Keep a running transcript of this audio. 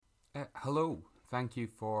Hello, thank you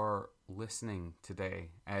for listening today.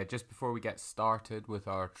 Just before we get started with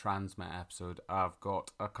our Transmit episode, I've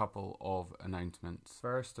got a couple of announcements.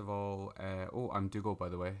 First of all, I'm Dougal, by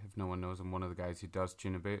the way. If no one knows, I'm one of the guys who does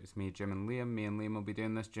Tune About. It's me, Jim, and Liam. Me and Liam will be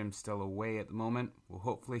doing this. Jim's still away at the moment. We'll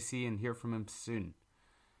hopefully see and hear from him soon.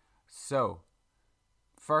 So,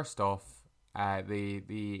 first off,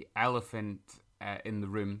 the elephant in the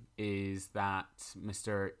room is that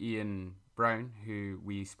Mr. Ian Brown, who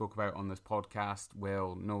we spoke about on this podcast,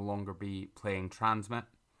 will no longer be playing Transmit.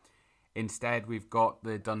 Instead, we've got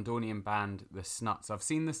the Dundonian band, the Snuts. I've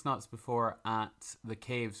seen the Snuts before at the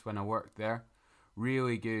Caves when I worked there.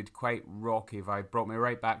 Really good, quite rocky vibe. Brought me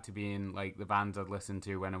right back to being like the bands I'd listened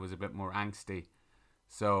to when I was a bit more angsty.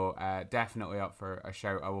 So definitely up for a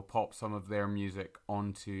shout. I will pop some of their music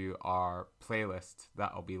onto our playlist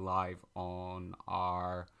that'll be live on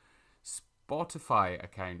our Spotify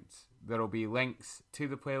account. There'll be links to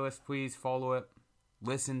the playlist. Please follow it,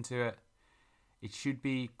 listen to it. It should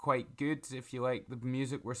be quite good if you like the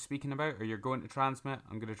music we're speaking about or you're going to Transmit.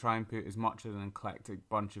 I'm going to try and put as much of an eclectic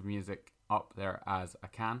bunch of music up there as I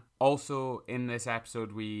can. Also, in this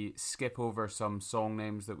episode, we skip over some song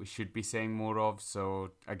names that we should be saying more of.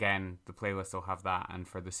 So, again, the playlist will have that. And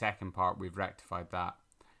for the second part, we've rectified that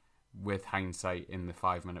with hindsight in the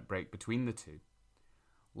 5-minute break between the two.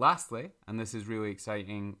 Lastly, and this is really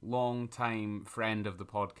exciting, long-time friend of the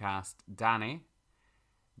podcast, Danny,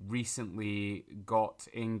 recently got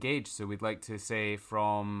engaged. So we'd like to say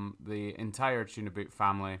from the entire Tune About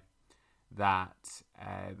family that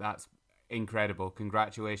that's incredible.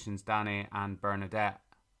 Congratulations, Danny and Bernadette.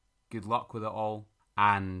 Good luck with it all.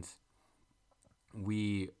 And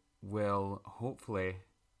we will hopefully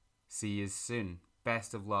see you soon.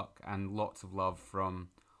 Best of luck and lots of love from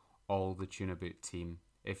all the Tune About team.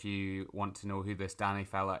 If you want to know who this Danny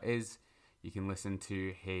fella is, you can listen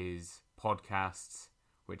to his podcasts,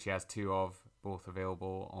 which he has 2 of, both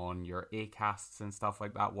available on your Acasts and stuff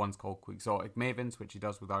like that. One's called Quixotic Mavens, which he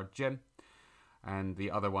does with our Jim. And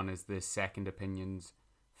the other one is the Second Opinions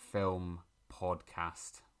film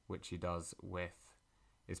podcast, which he does with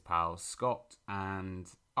his pal Scott and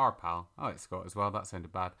our pal. I like Scott as well, that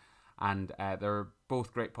sounded bad. And they're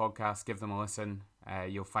both great podcasts. Give them a listen.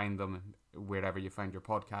 You'll find them wherever you find your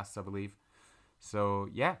podcasts, I believe. So,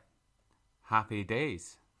 yeah. Happy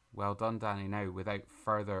days. Well done, Danny. Now, without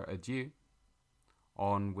further ado,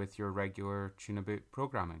 on with your regular Tune About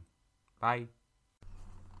programming. Bye.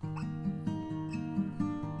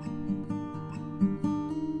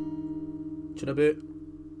 Tune About.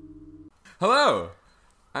 Hello,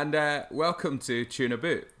 and welcome to Tune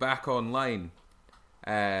About, back online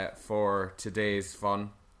for today's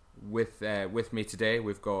fun. With me today,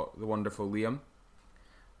 we've got the wonderful Liam.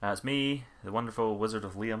 That's me, the wonderful Wizard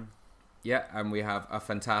of Liam. Yeah, and we have a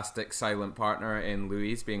fantastic silent partner in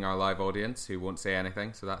Louise, being our live audience, who won't say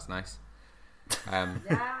anything, so that's nice. Yes!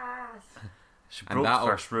 She broke the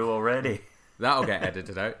first rule already. That'll get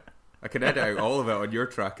edited out. I can edit out all of it on your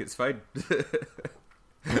track, it's fine.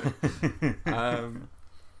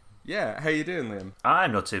 Yeah, how you doing, Liam?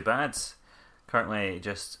 I'm not too bad. Currently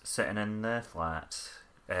just sitting in the flat,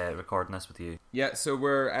 recording this with you. Yeah, so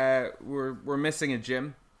we're missing a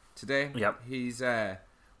Jim today. Yep. He's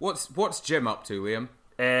what's Jim up to, Liam?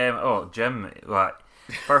 Jim. Well,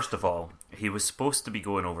 first of all, he was supposed to be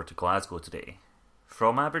going over to Glasgow today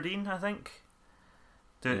from Aberdeen, I think,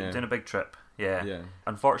 doing a big trip. Yeah.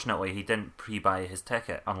 Unfortunately, he didn't pre-buy his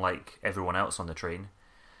ticket, unlike everyone else on the train.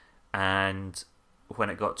 And when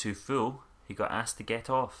it got too full, he got asked to get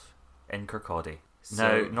off in Kirkcaldy.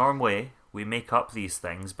 Now, normally we make up these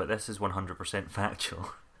things, but this is 100%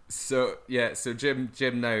 factual. So Jim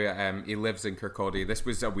now he lives in Kirkcaldy. This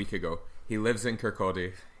was a week ago. He lives in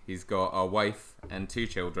Kirkcaldy. He's got a wife and 2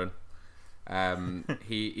 children.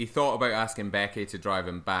 He thought about asking Becky to drive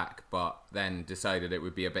him back, but then decided it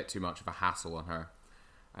would be a bit too much of a hassle on her.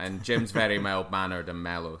 And Jim's very mild-mannered and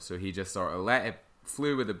mellow, so he just sort of let it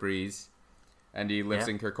flew with the breeze. And he lives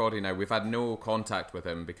in Kirkcaldy now. We've had no contact with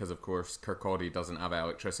him because, of course, Kirkcaldy doesn't have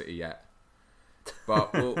electricity yet.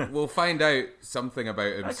 But we'll find out something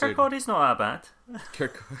about him soon. Kirkcaldy's not that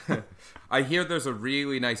bad. I hear there's a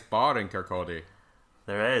really nice bar in Kirkcaldy.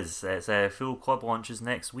 There is. It's full club launches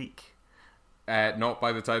next week. Not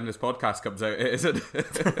by the time this podcast comes out, is it?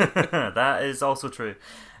 That is also true.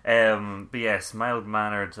 But yes,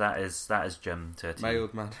 mild-mannered, that is Jim to a T.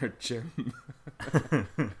 Mild-mannered Jim.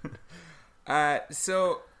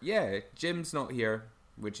 So, yeah, Jim's not here,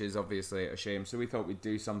 which is obviously a shame. So we thought we'd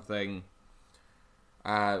do something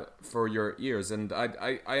for your ears. And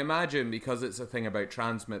I imagine, because it's a thing about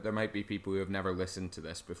Transmit, there might be people who have never listened to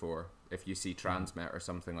this before, if you see Transmit or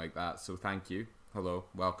something like that. So thank you. Hello,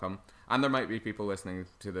 welcome. And there might be people listening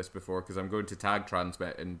to this before, because I'm going to tag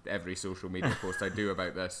Transmit in every social media post I do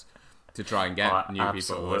about this to try and get new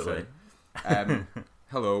people to listen.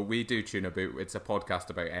 Hello, we do Tune About. It's a podcast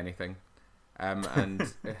about anything.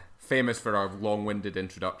 And famous for our long-winded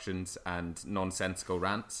introductions and nonsensical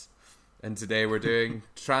rants. And today we're doing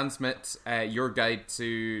Transmit, your guide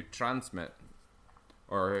to Transmit.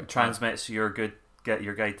 Or Transmit's your guide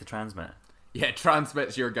to Transmit. Yeah,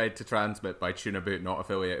 Transmit's your guide to Transmit by Tune About, not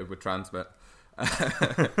affiliated with Transmit.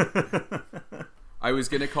 I was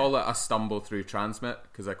going to call it a stumble through Transmit,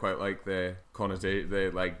 because I quite like the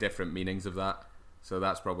different meanings of that. So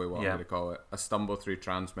that's probably what I'm going to call it. A stumble through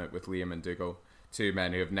Transmit with Liam and Dougal. Two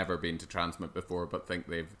men who have never been to Transmit before, but think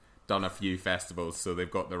they've done a few festivals, so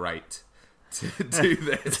they've got the right to do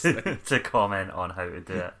this. to comment on how to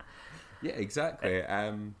do it. Yeah, exactly.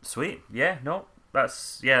 Sweet. Yeah, no.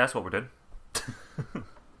 That's what we're doing.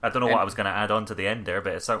 I don't know what I was going to add on to the end there,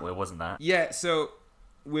 but it certainly wasn't that. Yeah, so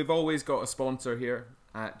we've always got a sponsor here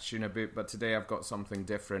at Tune About, but today I've got something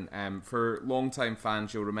different. For long-time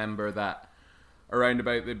fans, you'll remember that around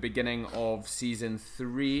about the beginning of season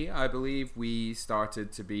 3, I believe, we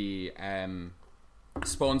started to be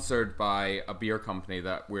sponsored by a beer company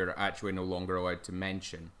that we're actually no longer allowed to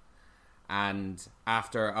mention. And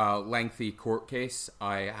after a lengthy court case,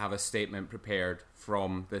 I have a statement prepared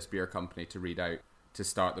from this beer company to read out to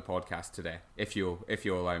start the podcast today, if you'll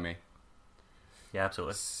allow me. Yeah,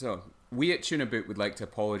 absolutely. So, we at Tune About would like to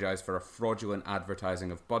apologise for a fraudulent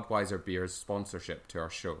advertising of Budweiser Beer's sponsorship to our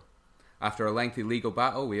show. After a lengthy legal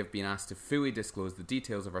battle, we have been asked to fully disclose the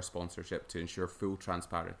details of our sponsorship to ensure full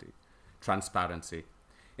transparency.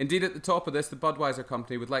 Indeed, at the top of this, the Budweiser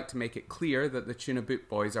company would like to make it clear that the Tune About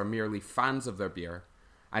boys are merely fans of their beer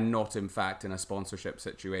and not, in fact, in a sponsorship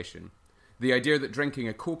situation. The idea that drinking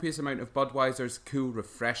a copious amount of Budweiser's cool,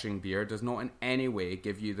 refreshing beer does not in any way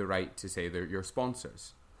give you the right to say they're your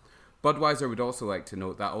sponsors. Budweiser would also like to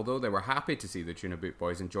note that although they were happy to see the Tune About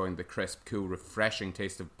boys enjoying the crisp, cool, refreshing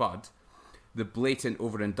taste of Bud, the blatant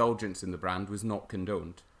overindulgence in the brand was not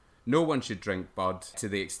condoned. No one should drink Bud to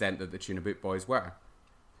the extent that the Tune About boys were.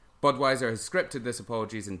 Budweiser has scripted this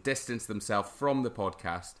apologies and distanced themselves from the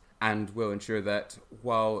podcast, and will ensure that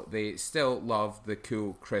while they still love the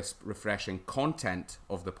cool, crisp, refreshing content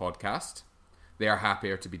of the podcast, they are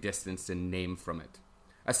happier to be distanced in name from it.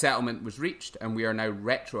 A settlement was reached, and we are now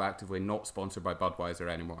retroactively not sponsored by Budweiser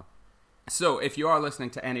anymore. So, if you are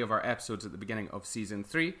listening to any of our episodes at the beginning of Season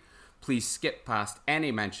 3, please skip past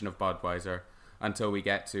any mention of Budweiser until we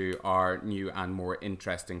get to our new and more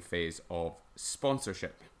interesting phase of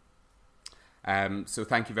sponsorship. So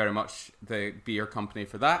thank you very much, the beer company,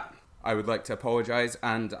 for that. I would like to apologise,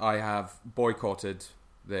 and I have boycotted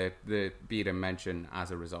the beer in mention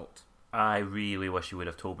as a result. I really wish you would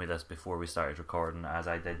have told me this before we started recording, as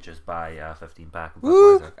I did just buy a 15-pack of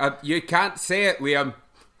Budweiser. You can't say it, Liam.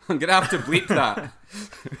 I'm going to have to bleep that.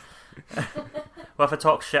 Well, if I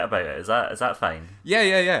talk shit about it, is that fine?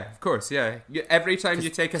 Yeah, of course, yeah. Every time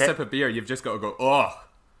you take a sip of beer, you've just got to go, oh,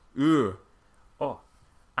 ooh. Oh,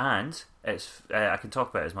 and it's I can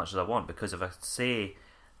talk about it as much as I want, because if I say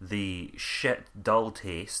the shit, dull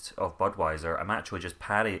taste of Budweiser, I'm actually just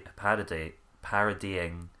parodying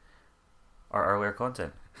our earlier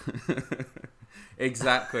content.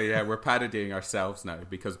 Exactly, yeah. We're parodying ourselves now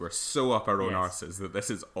because we're so up our own arses that this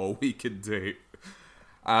is all we can do.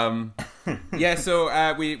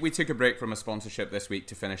 So we took a break from a sponsorship this week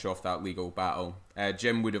to finish off that legal battle.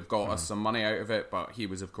 Jim would have got us some money out of it, but he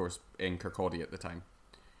was, of course, in Kirkcaldy at the time.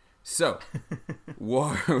 So,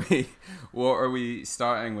 what are we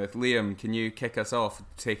starting with? Liam, can you kick us off,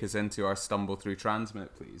 take us into our stumble through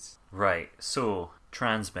Transmit, please? Right, so,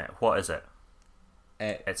 Transmit, what is it?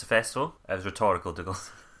 It's a festival. It was rhetorical, Dougal.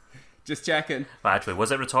 Just checking. But actually,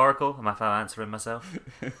 was it rhetorical? Am I answering myself?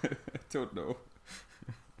 Don't know.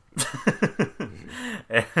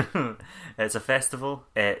 It's a festival.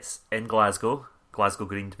 It's in Glasgow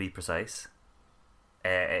Green to be precise.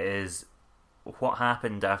 It is what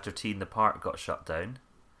happened after T in the Park got shut down.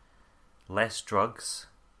 Less drugs,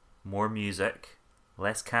 more music,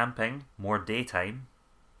 less camping, more daytime,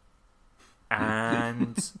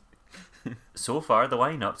 and so far the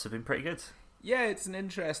lineups have been pretty good. Yeah, it's an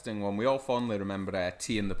interesting one. We all fondly remember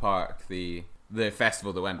Tea in the Park, the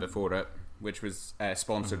festival that went before it, which was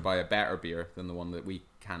sponsored by a better beer than the one that we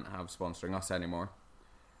can't have sponsoring us anymore.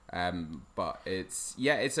 But it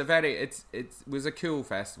was a cool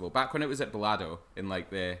festival back when it was at Balado in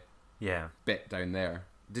like the bit down there.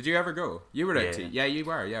 Did you ever go? You were at T. Yeah, you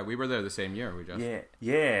were. Yeah, we were there the same year. We just.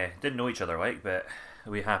 Yeah. Didn't know each other, but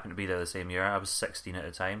we happened to be there the same year. I was 16 at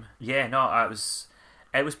the time. Yeah, no, it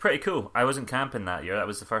was pretty cool. I wasn't camping that year. That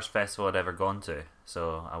was the first festival I'd ever gone to,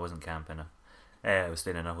 so I wasn't camping. I was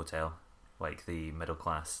staying in a hotel, like the middle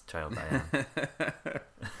class child I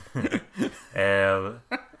am.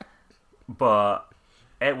 But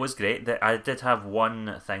it was great. I did have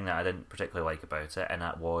one thing that I didn't particularly like about it, and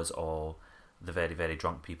that was all the very, very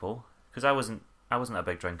drunk people, because I wasn't a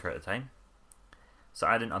big drinker at the time, so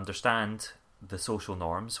I didn't understand the social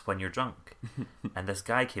norms when you're drunk. And this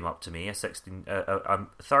guy came up to me, a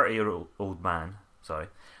 30-year-old man, sorry,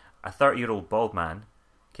 a 30-year-old bald man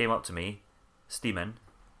came up to me, steaming.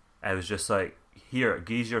 I was just like, "Here,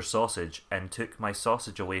 geez your sausage," and took my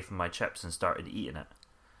sausage away from my chips and started eating it.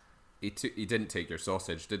 He didn't take your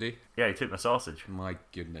sausage, did he? Yeah, he took my sausage. My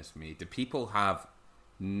goodness me. Do people have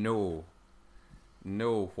no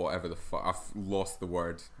whatever the fuck, I've lost the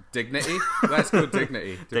word. Dignity? Let's go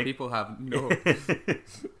dignity. Do people have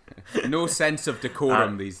no sense of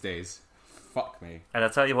decorum these days? Fuck me. And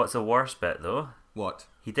I'll tell you what's the worst bit, though. What?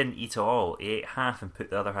 He didn't eat it all. He ate half and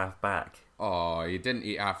put the other half back. Oh, he didn't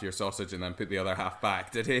eat half your sausage and then put the other half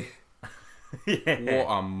back, did he? Yeah.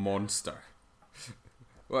 What a monster.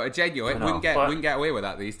 Well, genuine, wouldn't get away with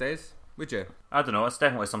that these days, would you? I don't know. It's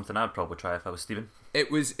definitely something I'd probably try if I was Stephen. It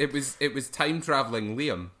was time traveling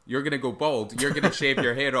Liam. You're gonna go bald. You're gonna shave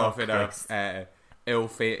your hair off in a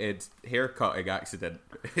ill-fated hair-cutting accident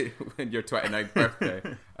when your 29th birthday,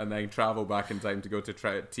 and then travel back in time to go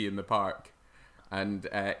to tea in the park and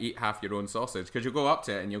eat half your own sausage, because you'll go up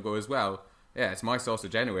to it and you'll go as well. Yeah, it's my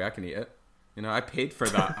sausage anyway. I can eat it. You know, I paid for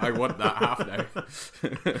that. I want that half now.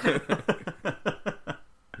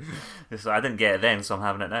 So I didn't get it then, so I'm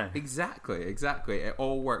having it now. Exactly. It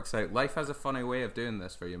all works out. Life has a funny way of doing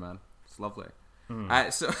this for you, man. It's lovely.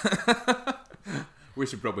 So we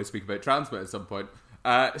should probably speak about Transmit at some point.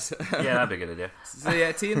 Yeah, that'd be a good idea. So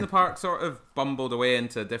yeah, Tea in the Park sort of bumbled away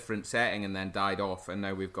into a different setting and then died off, and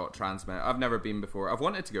now we've got Transmit. I've never been before. I've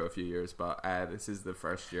wanted to go a few years, but this is the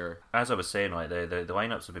first year. As I was saying, like the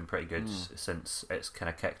lineups have been pretty good since it's kind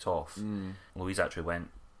of kicked off. Louise actually went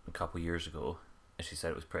a couple of years ago, and she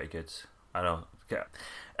said it was pretty good. I know.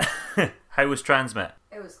 How was Transmit?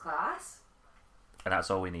 It was class. And that's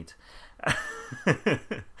all we need.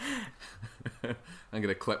 I'm going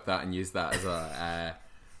to clip that and use that as a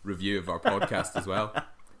review of our podcast as well.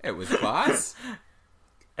 It was class.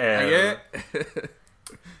 But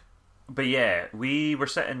yeah, we were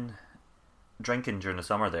sitting drinking during the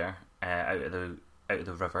summer there, out of the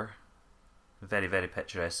river. Very, very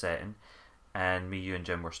picturesque setting. And me, you and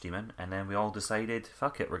Jim were steaming, and then we all decided,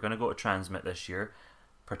 fuck it, we're going to go to Transmit this year,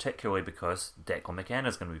 particularly because Declan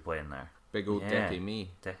McKenna's going to be playing there. Big old Decky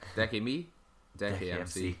me. Decky me? Decky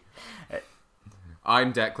MC.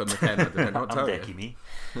 I'm Declan McKenna, did I not tell you? I'm Decky me.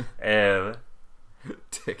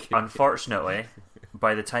 Unfortunately,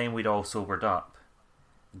 by the time we'd all sobered up,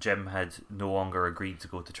 Jim had no longer agreed to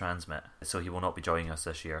go to Transmit, so he will not be joining us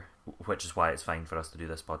this year, which is why it's fine for us to do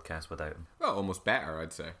this podcast without him. Well, almost better,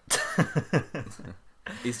 I'd say.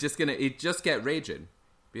 He'd just get raging.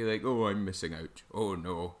 Be like, oh, I'm missing out. Oh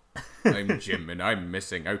no, I'm Jim and I'm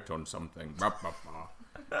missing out on something.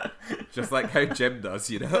 Just like how Jim does,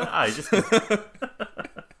 you know?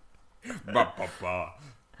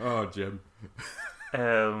 Oh, Jim.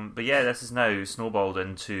 But yeah, this is now snowballed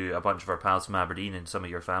into a bunch of our pals from Aberdeen and some of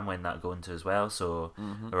your family and that going to as well. So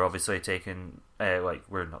we're obviously taking,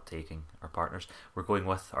 we're not taking our partners. We're going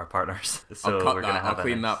with our partners. So I'll cut that. I'll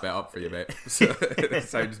clean that bit up for you, mate. So it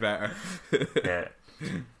sounds better. Yeah.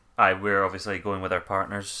 We're obviously going with our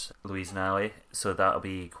partners, Louise and Ali. So that'll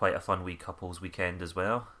be quite a fun wee couples weekend as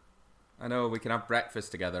well. I know, we can have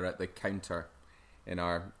breakfast together at the counter. In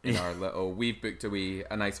our little, we've booked a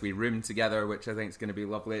nice wee room together, which I think is going to be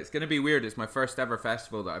lovely. It's going to be weird. It's my first ever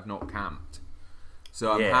festival that I've not camped,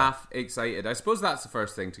 so I'm half excited. I suppose that's the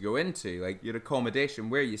first thing to go into, like your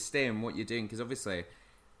accommodation, where you stay and what you're doing, because obviously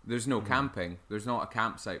there's no camping. There's not a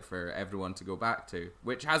campsite for everyone to go back to,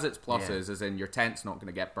 which has its pluses, as in your tent's not going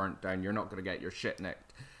to get burnt down, you're not going to get your shit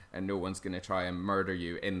nicked, and no one's going to try and murder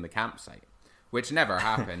you in the campsite, which never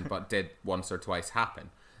happened, but did once or twice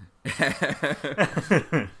happen.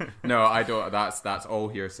 No, I don't. That's all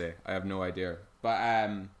hearsay. I have no idea. But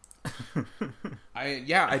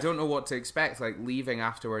I don't know what to expect. Like leaving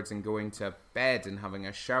afterwards and going to bed and having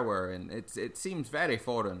a shower, and it seems very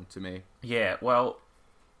foreign to me. Yeah. Well,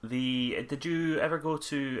 did you ever go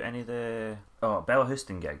to any of the Bella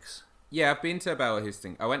Houston gigs? Yeah, I've been to Bella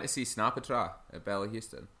Houston. I went to see Snapatra at Bella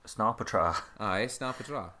Houston. Snapatra. Aye,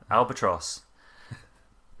 Snapatra. Albatross.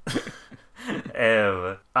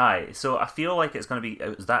 Aye, so I feel like it's going to be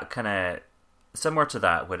that kind of similar to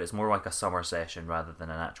that, where it's more like a summer session rather than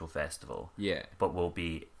an actual festival. Yeah. But will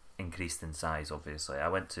be increased in size, obviously. I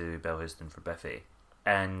went to Belhouston for Biffy,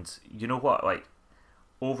 and you know what? Like,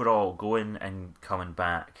 overall, going and coming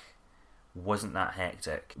back wasn't that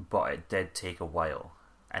hectic, but it did take a while.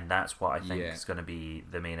 And that's what I think is going to be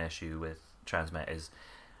the main issue with Transmet is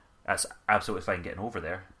that's absolutely fine getting over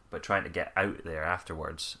there, but trying to get out there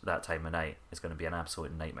afterwards that time of night is going to be an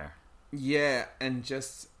absolute nightmare. Yeah, and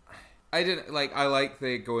just I like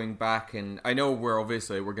the going back, and I know we're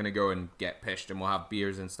going to go and get pished and we'll have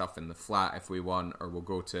beers and stuff in the flat if we want, or we'll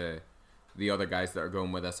go to the other guys that are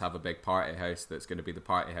going with us have a big party house that's going to be the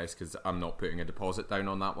party house because I'm not putting a deposit down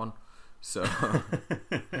on that one. So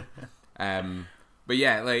but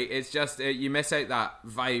yeah, like it's just you miss out that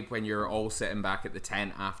vibe when you're all sitting back at the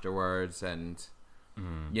tent afterwards and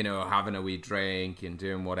you know, having a wee drink and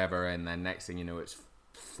doing whatever, and then next thing you know it's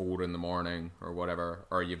 4 a.m. or whatever,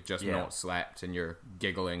 or you've just not slept and you're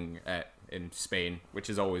giggling in Spain, which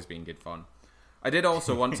has always been good fun. I did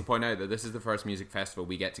also want to point out that this is the first music festival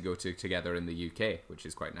we get to go to together in the UK, which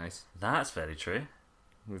is quite nice. That's very true.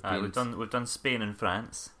 We've done Spain and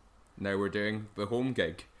France. Now we're doing the home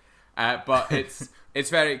gig, but it's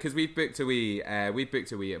very because we've booked a wee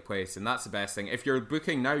at place, and that's the best thing. If you're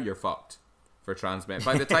booking now, you're fucked for Transmet.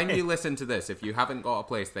 By the time you listen to this, if you haven't got a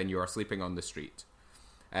place, then you are sleeping on the street.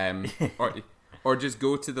 Or just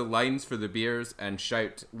go to the lines for the beers and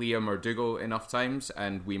shout Liam or Dougal enough times,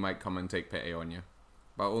 and we might come and take pity on you.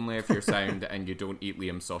 But only if you're sound and you don't eat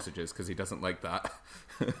Liam's sausages, because he doesn't like that.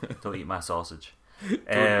 Don't eat my sausage.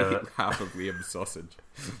 Don't eat half of Liam's sausage.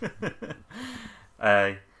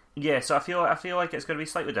 Yeah, so I feel like it's going to be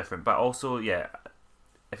slightly different, but also, yeah,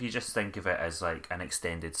 if you just think of it as like an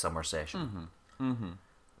extended summer session. And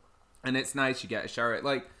it's nice, you get a shower.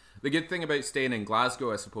 Like, the good thing about staying in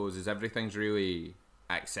Glasgow, I suppose, is everything's really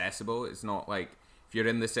accessible. It's not like, if you're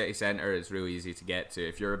in the city centre, it's really easy to get to.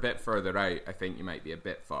 If you're a bit further out, I think you might be a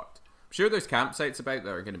bit fucked. I'm sure there's campsites about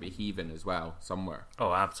that are going to be heaving as well, somewhere.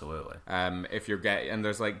 Oh, absolutely. If you're and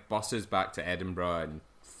there's like buses back to Edinburgh and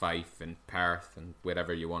Fife and Perth and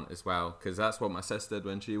wherever you want as well, because that's what my sis did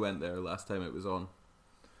when she went there last time it was on.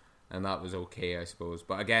 And that was okay, I suppose.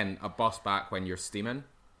 But again, a bus back when you're steaming.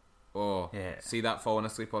 Oh, yeah. See that falling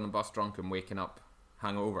asleep on the bus drunk and waking up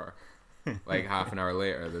hangover like half an hour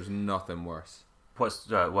later. There's nothing worse. What's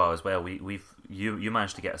well as well, you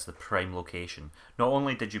managed to get us the prime location. Not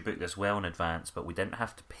only did you book this well in advance, but we didn't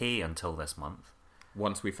have to pay until this month.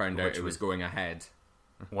 Once we found out it was going ahead.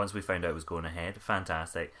 Once we found out it was going ahead,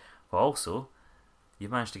 fantastic. But also, you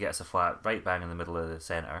managed to get us a flat right bang in the middle of the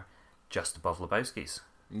centre, just above Lebowski's.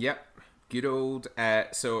 Yep, good old.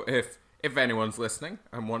 So if anyone's listening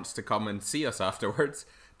and wants to come and see us afterwards,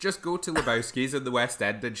 just go to Lebowski's in the West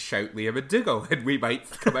End and shout Liam and Dougal, and we might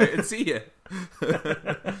come out and see you.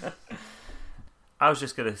 I was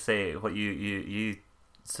just going to say what you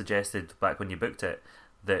suggested back when you booked it,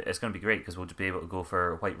 that it's going to be great because we'll just be able to go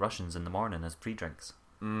for White Russians in the morning as pre-drinks.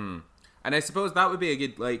 And I suppose that would be a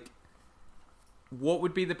good, like, what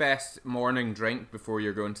would be the best morning drink before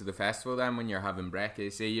you're going to the festival then when you're having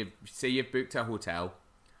breakfast? Say you've booked a hotel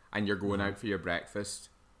and you're going out for your breakfast.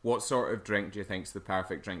 What sort of drink do you think is the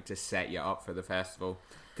perfect drink to set you up for the festival?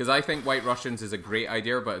 Because I think White Russians is a great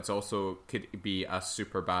idea, but it's also could be a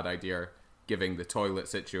super bad idea given the toilet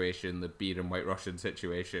situation, the beer and White Russian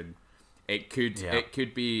situation. It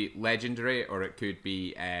could be legendary, or it could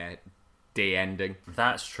be day ending.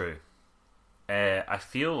 That's true. I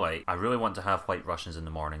feel like I really want to have White Russians in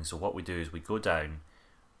the morning, so what we do is we go down,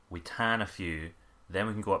 we tan a few, then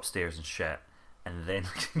we can go upstairs and shit, and then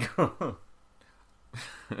we can go...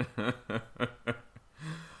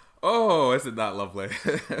 Oh, isn't that lovely?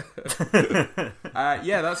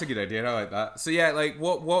 Yeah, that's a good idea. I like that. So yeah, like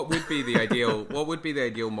what would be the ideal? What would be the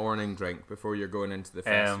ideal morning drink before you're going into the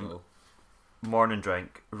festival? Morning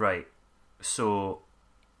drink, right? So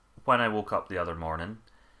when I woke up the other morning,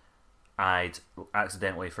 I'd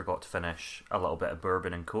accidentally forgot to finish a little bit of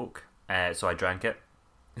bourbon and Coke, so I drank it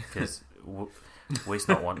because waste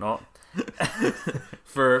not, want not.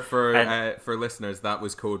 For listeners, that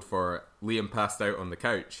was code for Liam passed out on the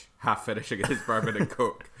couch, half finishing his bourbon and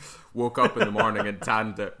Coke, woke up in the morning and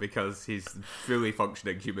tanned it because he's a fully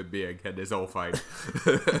functioning human being and is all fine.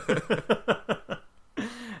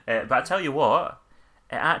 But I tell you what,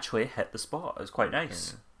 it actually hit the spot. It was quite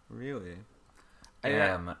nice. Really?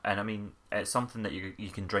 And I mean, it's something that you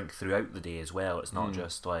can drink throughout the day as well. It's not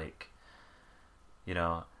just like, you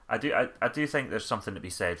know. I do think there's something to be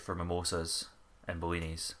said for mimosas and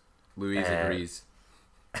Bellinis. Louise agrees.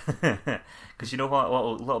 Because you know what? A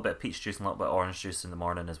little bit of peach juice and a little bit of orange juice in the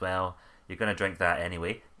morning as well. You're going to drink that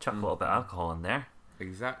anyway. Chuck a little bit of alcohol in there.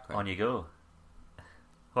 Exactly. On you go.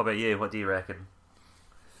 What about you? What do you reckon?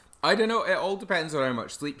 I don't know. It all depends on how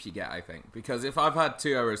much sleep you get, I think. Because if I've had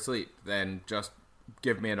 2 hours sleep, then just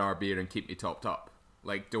give me an hour beer and keep me topped up.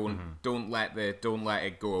 Like, don't let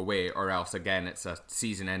it go away, or else again it's a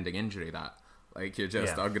season-ending injury. That like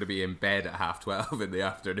I'm going to be in bed at 12:30 in the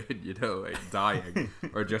afternoon, like dying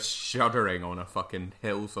or just shuddering on a fucking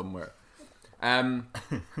hill somewhere. I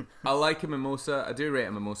like a mimosa. I do rate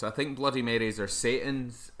a mimosa. I think Bloody Marys are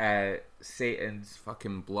Satan's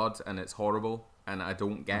fucking blood, and it's horrible, and I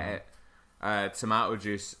don't get it. Tomato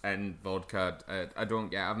juice and vodka, I don't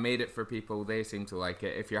get. I've made it for people, they seem to like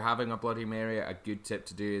it. If you're having a Bloody Mary, a good tip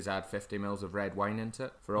to do is add 50 mils of red wine into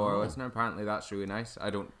it. For all our listeners, apparently that's really nice. I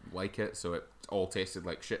don't like it, so it all tasted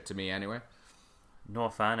like shit to me anyway. Not a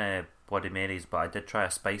fan of Bloody Marys, but I did try a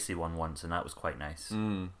spicy one once, and that was quite nice. But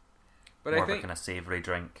more I think, of a kind of savoury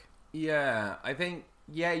drink. Yeah, I think,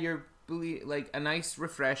 like a nice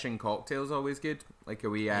refreshing cocktail is always good. Like a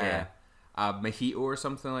wee... a mojito or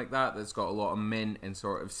something like that that's got a lot of mint and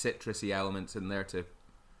sort of citrusy elements in there to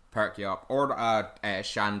perk you up, or a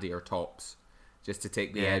shandy or tops just to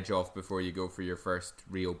take the edge off before you go for your first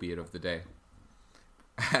real beer of the day.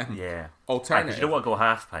 Alternative, because you don't want to go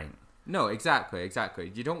half pint. No, exactly.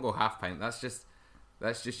 You don't go half pint. That's just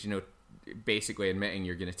basically admitting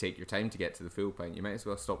you're going to take your time to get to the full pint. You might as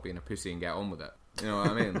well stop being a pussy and get on with it. You know what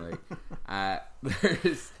I mean? Like,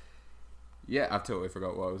 there's I've totally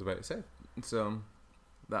forgot what I was about to say. So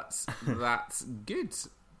that's good.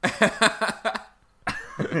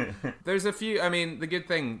 There's a few. I mean, the good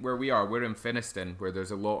thing where we're in Finnieston, where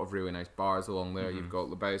there's a lot of really nice bars along there. You've got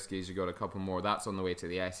Lebowski's, you've got a couple more. That's on the way to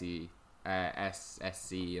the SSC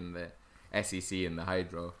and the SEC and the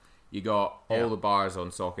Hydro. You got all the bars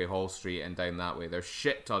on Sauchiehall Hall Street and down that way. There's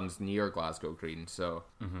shit tons near Glasgow Green, so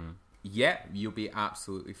you'll be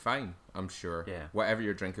absolutely fine, I'm sure. Yeah. Whatever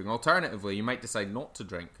you're drinking. Alternatively, you might decide not to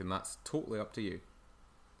drink, and that's totally up to you.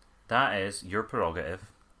 That is your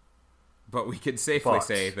prerogative. But we can safely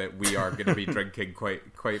say that we are going to be drinking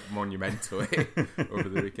quite monumentally over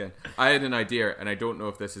the weekend. I had an idea, and I don't know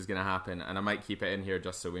if this is going to happen, and I might keep it in here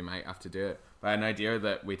just so we might have to do it. But I had an idea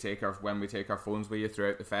that when we take our phones with you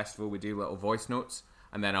throughout the festival, we do little voice notes,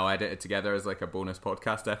 and then I'll edit it together as like a bonus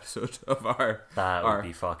podcast episode of our... That would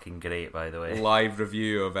be fucking great, by the way. Live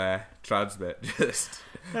review of Transmit. Just...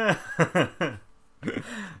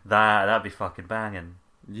 That'd be fucking banging.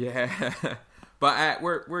 Yeah. But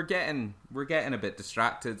we're getting a bit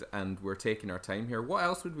distracted, and we're taking our time here. What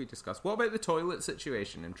else would we discuss? What about the toilet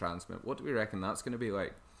situation in Transmit? What do we reckon that's going to be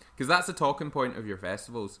like? Because that's a talking point of your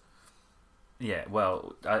festivals. Yeah,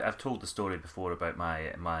 well, I've told the story before about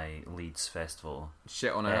my Leeds festival.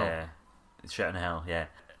 Shit on a hill. Shit on a hill, yeah.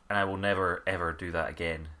 And I will never, ever do that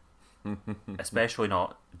again. Especially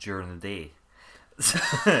not during the day.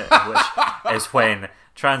 Which is when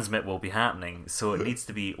Transmit will be happening. So it needs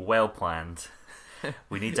to be well planned.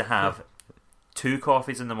 We need to have 2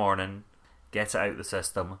 coffees in the morning, get it out of the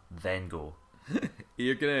system, then go.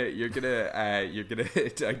 You're gonna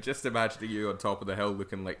I'm just imagining you on top of the hill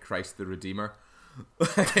looking like Christ the Redeemer.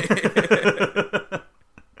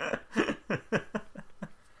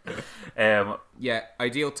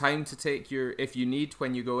 Ideal time to take if you need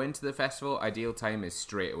when you go into the festival, ideal time is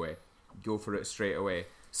straight away. Go for it straight away.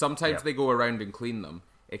 Sometimes they go around and clean them.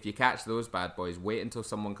 If you catch those bad boys, wait until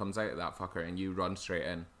someone comes out of that fucker and you run straight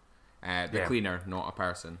in. The cleaner, not a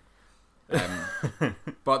person.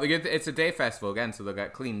 But it's a day festival again, so they'll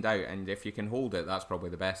get cleaned out, and if you can hold it, that's probably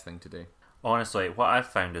the best thing to do. Honestly, what I've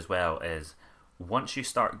found as well is once you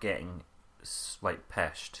start getting like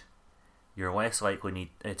pished, you're less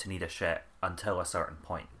likely to need a shit until a certain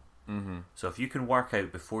point. So if you can work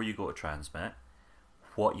out before you go to Transmit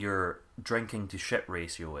what your drinking to shit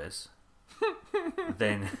ratio is,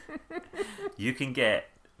 then you can get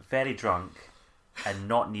very drunk and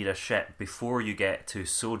not need a shit before you get to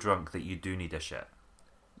so drunk that you do need a shit.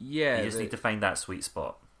 Yeah, you just need to find that sweet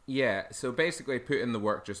spot. Yeah, so basically put in the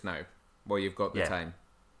work just now while you've got the time.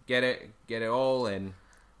 Get it all in.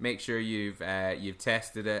 Make sure you've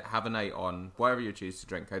tested it. Have a night on whatever you choose to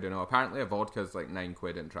drink. I don't know. Apparently a vodka is like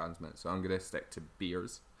 £9 in Transmit, so I'm gonna stick to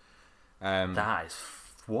beers. That is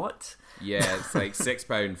what? Yeah, it's like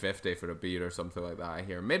 £6.50 for a beer or something like that. I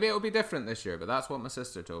hear. Maybe it'll be different this year, but that's what my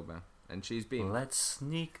sister told me, and she's been. Let's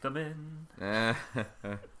sneak them in.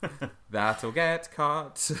 That'll get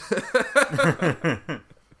caught.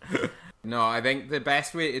 No, I think the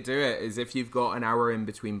best way to do it is if you've got an hour in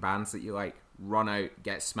between bands that you like, run out,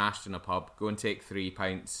 get smashed in a pub, go and take 3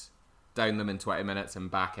 pints, down them in 20 minutes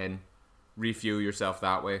and back in, refuel yourself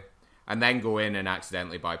that way, and then go in and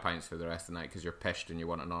accidentally buy pints for the rest of the night because you're pissed and you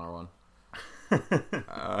want another one.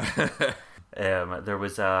 There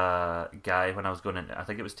was a guy when I was going in, I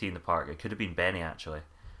think it was Tea in the Park, it could have been Benny actually,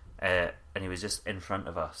 and he was just in front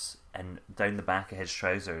of us, and down the back of his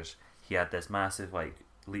trousers he had this massive like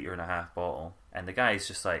 1.5 litre bottle, and the guy's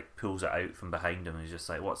just like pulls it out from behind him and he's just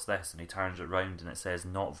like, what's this? And he turns it round and it says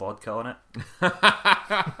not vodka on it.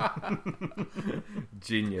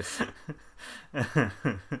 Genius. If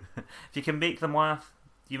you can make them laugh,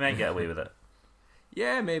 you might get away with it.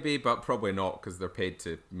 Yeah, maybe, but probably not, because they're paid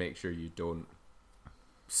to make sure you don't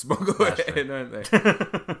smuggle it in, aren't they?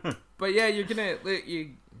 But yeah, you're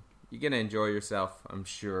gonna enjoy yourself, I'm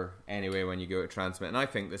sure, anyway, when you go to Transmit. And I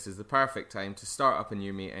think this is the perfect time to start up a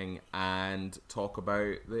new meeting and talk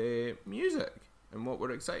about the music and what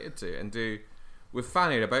we're excited to. And we've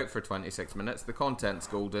fannied about for 26 minutes. The content's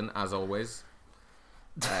golden, as always.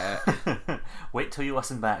 Wait till you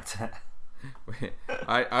listen back to it.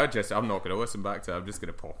 I'm not going to listen back to it. I'm just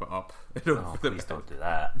going to pop it up. Please don't do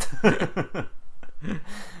that.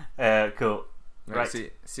 Cool.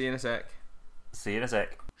 Right. See you in a sec. See you in a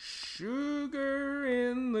sec. Sugar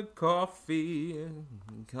in the coffee,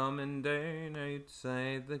 coming down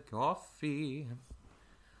outside the coffee.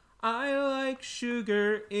 I like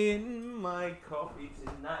sugar in my coffee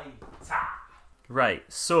tonight. Right,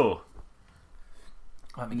 so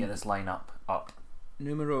let me get this line up.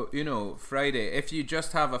 Numero uno, Friday. If you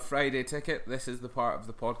just have a Friday ticket, this is the part of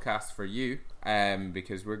the podcast for you,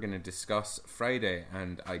 because we're going to discuss Friday,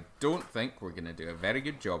 and I don't think we're going to do a very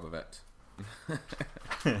good job of it.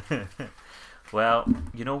 Well,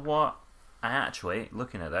 you know what? I actually,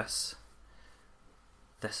 looking at this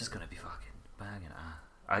is going to be fucking banging.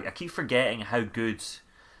 I keep forgetting how good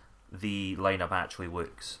the lineup actually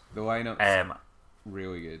looks. The lineup's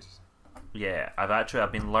really good. Yeah,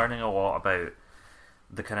 I've been learning a lot about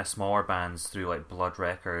the kind of smaller bands through like Blood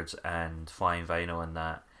Records and Flying Vinyl and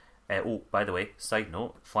that. Oh, by the way, side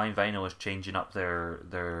note, Flying Vinyl is changing up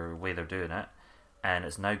their way they're doing it, and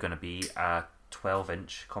it's now going to be a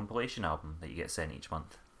 12-inch compilation album that you get sent each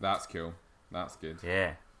month. That's cool. That's good.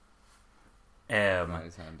 Yeah. That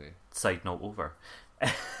is handy. Side note over.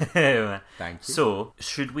 Thank you. So,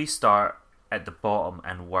 should we start at the bottom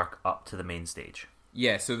and work up to the main stage?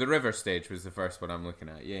 Yeah, so the River stage was the first one I'm looking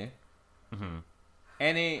at, yeah? Mm-hmm.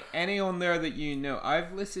 Any on there that you know? I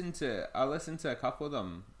listened to a couple of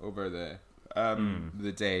them over the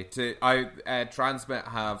day. Transmit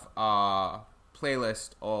have a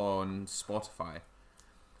playlist on Spotify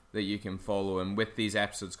that you can follow, and with these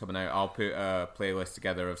episodes coming out, I'll put a playlist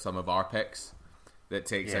together of some of our picks that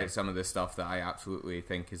takes out some of the stuff that I absolutely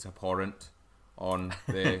think is abhorrent on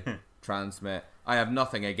the Transmit. I have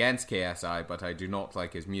nothing against KSI, but I do not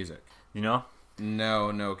like his music. You know?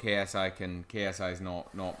 No, KSI's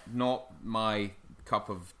not my cup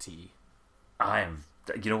of tea.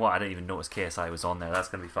 You know what? I didn't even notice KSI was on there. That's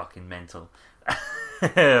gonna be fucking mental.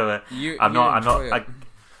 I'm not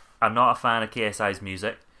a fan of KSI's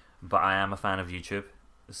music, but I am a fan of YouTube,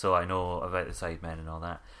 so I know about the Sidemen and all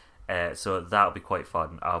that. So that'll be quite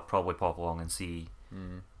fun. I'll probably pop along and see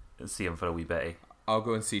him for a wee bit. I'll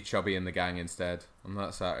go and see Chubby and the Gang instead on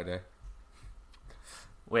that Saturday.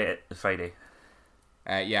 Wait, Friday.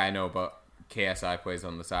 Yeah, I know, but KSI plays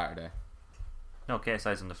on the Saturday. No,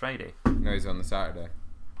 KSI's on the Friday. No, he's on the Saturday.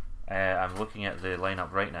 I'm looking at the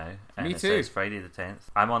lineup right now, and Me it too. says Friday the 10th.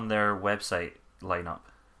 I'm on their website lineup.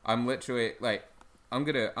 I'm literally like, I'm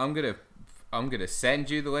gonna send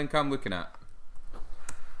you the link I'm looking at.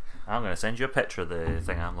 I'm gonna send you a picture of the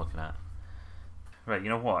thing I'm looking at. Right, you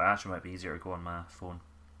know what? It actually might be easier to go on my phone.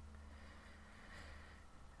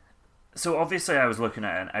 So obviously, I was looking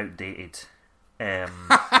at an outdated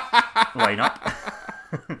lineup.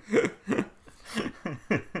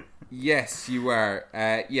 Yes, you were.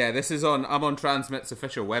 Yeah, this is on. I'm on Transmit's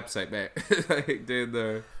official website, mate. Like doing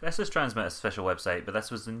the. This is Transmit's official website, but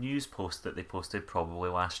this was the news post that they posted probably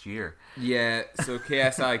last year. Yeah, so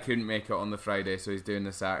KSI couldn't make it on the Friday, so he's doing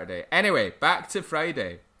the Saturday. Anyway, back to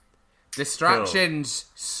Friday. Distractions,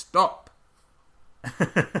 stop.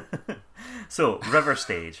 So, River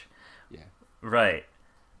Stage. Yeah. Right.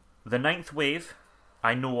 The Ninth Wave,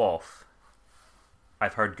 I know of.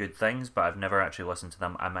 I've heard good things, but I've never actually listened to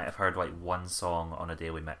them. I might have heard like one song on a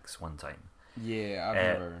Daily Mix one time. Yeah, I've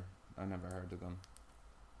never heard of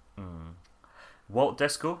them. Walt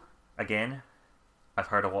Disco, again, I've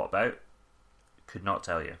heard a lot about. Could not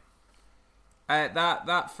tell you.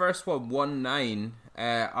 That first one, 19,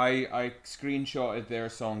 I screenshotted their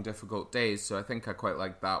song Difficult Days, so I think I quite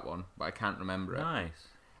like that one, but I can't remember it. Nice.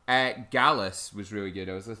 Gallus was really good.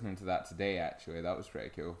 I was listening to that today, actually. That was pretty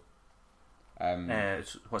cool.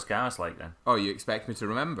 What's Gallus like, then? Oh, you expect me to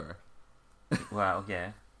remember? Well,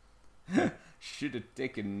 yeah. Should have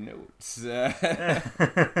taken notes. Let's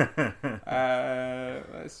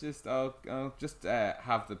just. I'll just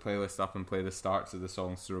have the playlist up and play the starts of the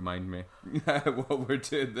songs to remind me while we're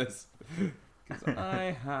doing this, because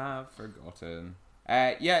I have forgotten.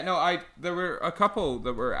 There were a couple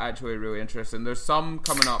that were actually really interesting. There's some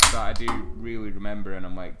coming up that I do really remember, and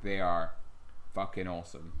I'm like, they are fucking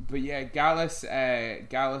awesome. But yeah, Gallus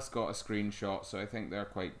got a screenshot, so I think they're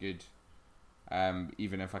quite good.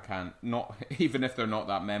 Even if even if they're not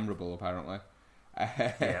that memorable, apparently.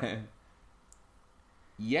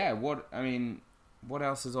 What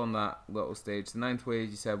else is on that little stage? The Ninth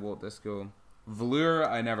Wave, you said, Walt Disco. Velour,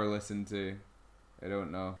 I never listened to. I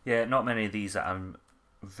don't know. Yeah, not many of these that I'm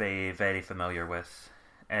very, very familiar with.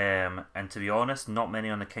 And to be honest, not many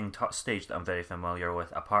on the King Tut stage that I'm very familiar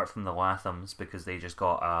with, apart from the Lathams, because they just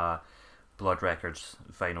got a Blood Records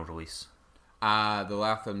vinyl release. The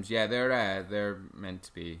Lathams, yeah, they're meant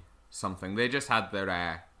to be something. They just had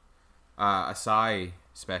their Asai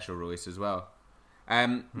special release as well.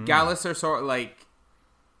 Gallus are sort of like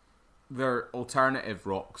their alternative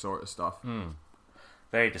rock sort of stuff.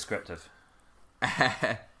 Very descriptive.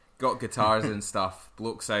 Got guitars and stuff.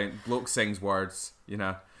 Bloke sings words, you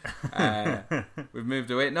know. We've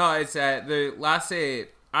moved away. No, it's the lassie.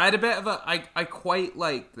 I had a bit of I quite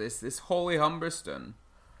like this Holly Humberstone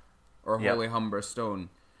or Holly Humberstone.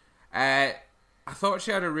 I thought she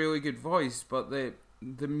had a really good voice, but the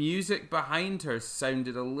music behind her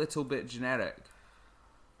sounded a little bit generic.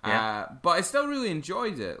 But I still really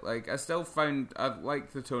enjoyed it. Like, I still found I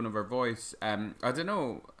liked the tone of her voice. I don't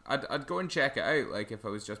know. I'd go and check it out, like, if I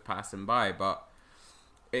was just passing by. But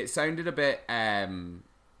it sounded a bit.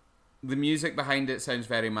 The music behind it sounds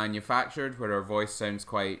very manufactured, where her voice sounds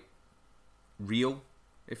quite real,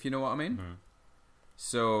 if you know what I mean. Mm-hmm.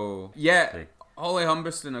 So yeah, Holly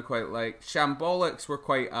Humberstone I quite like. Shambolics were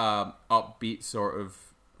quite upbeat sort of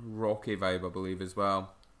rocky vibe, I believe, as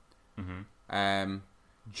well. Mm-hmm.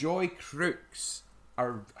 Joy Crooks,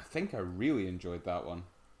 I think I really enjoyed that one.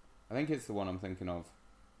 I think it's the one I'm thinking of.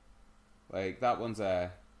 Like, that one's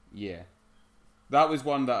that was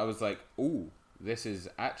one that I was like, ooh, this is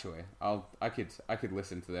actually I could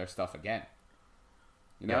listen to their stuff again.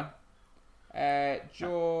 You know?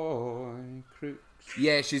 Joy Crooks.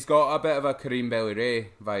 Yeah, she's got a bit of a Kareem Belly Ray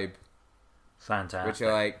vibe. Fantastic. Which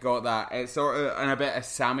I like, got that. It's sort of, and a bit of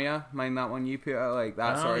Samia, mind that one you put out, like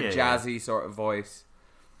that sort of jazzy sort of voice.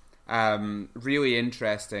 Really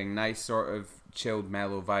interesting, nice sort of chilled,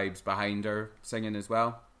 mellow vibes behind her singing as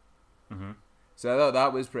well. Mm-hmm. So I thought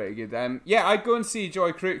that was pretty good. I'd go and see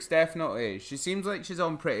Joy Crooks, definitely. She seems like she's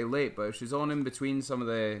on pretty late, but if she's on in between some of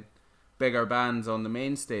the bigger bands on the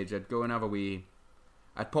main stage, I'd go and have a wee...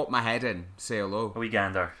 I'd pop my head in, say hello. A wee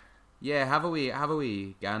gander. Yeah, have a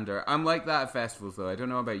wee gander. I'm like that at festivals, though. I don't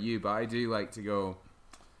know about you, but I do like to go...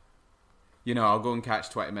 You know, I'll go and catch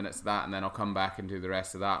 20 minutes of that, and then I'll come back and do the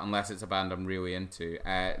rest of that, unless it's a band I'm really into.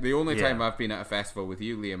 The only time I've been at a festival with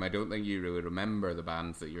you, Liam, I don't think you really remember the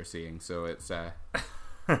bands that you're seeing, so it's...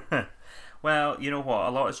 Well, you know what? A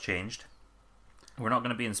lot has changed. We're not going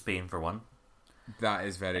to be in Spain, for one. That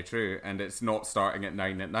is very true, and it's not starting at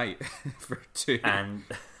 9 at night for 2. And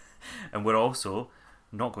we're also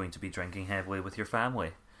not going to be drinking heavily with your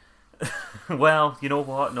family. Well, you know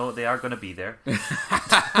what? No, they are going to be there.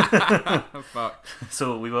 Fuck.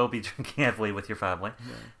 So we will be drinking heavily with your family.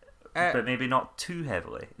 Yeah. But maybe not too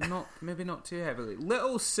heavily. Maybe not too heavily.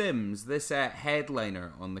 Little Sims, this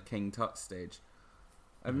headliner on the King Tut stage.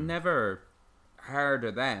 I've never heard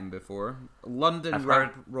of them before. London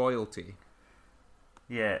rap royalty.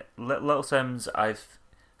 Yeah, Little Sims I've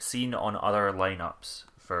seen on other lineups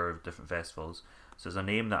for different festivals. So there's a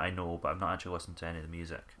name that I know, but I've not actually listened to any of the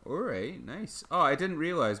music. Alright, nice. Oh, I didn't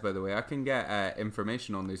realise, by the way, I can get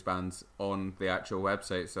information on these bands on the actual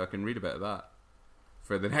website, so I can read a bit of that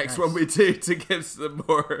for the next one we do to give some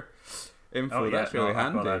more info. That's really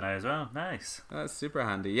handy. I've got that now as well. Nice. That's super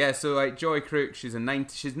handy. Yeah, so like Joy Crook, she's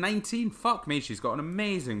 19. Fuck me, she's got an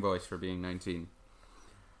amazing voice for being 19.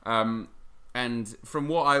 And from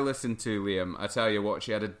what I listened to, Liam, I tell you what,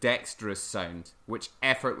 she had a dexterous sound, which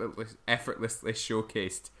effortlessly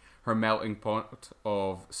showcased her melting pot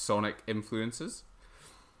of sonic influences.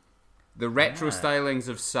 The retro stylings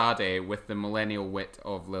of Sade with the millennial wit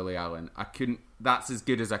of Lily Allen. That's as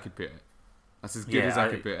good as I could put it. That's as good as I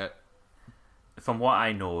could put it. From what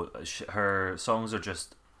I know, her songs are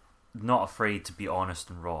just not afraid to be honest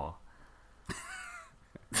and raw.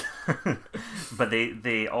 But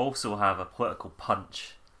they also have a political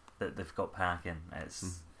punch that they've got packing.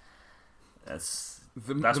 That's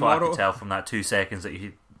the what moral, I could tell from that 2 seconds that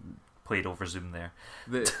you played over Zoom there.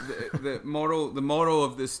 The moral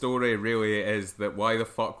of the story really is that why the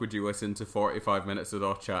fuck would you listen to 45 minutes of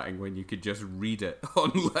us chatting when you could just read it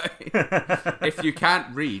online? If you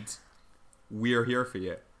can't read, we're here for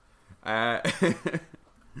you.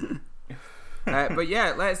 But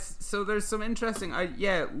yeah, so there's some interesting.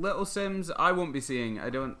 Little Sims. I won't be seeing. I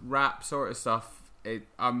don't rap sort of stuff.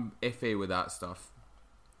 I'm iffy with that stuff.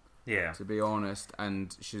 Yeah, to be honest,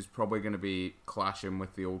 and she's probably going to be clashing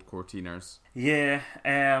with the old Cortiners. Yeah,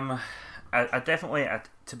 I definitely,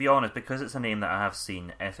 to be honest, because it's a name that I have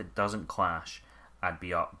seen. If it doesn't clash, I'd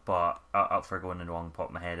be up for going in the wrong,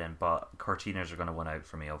 pop my head in. But Cortiners are going to win out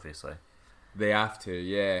for me, obviously. They have to,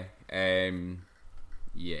 yeah.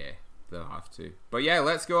 Yeah, they'll have to. But yeah,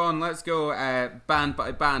 let's go on. Let's go band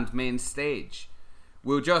by band, main stage.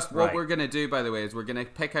 What we're going to do, by the way, is we're going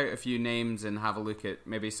to pick out a few names and have a look at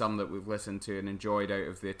maybe some that we've listened to and enjoyed out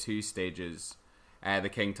of the 2 stages, the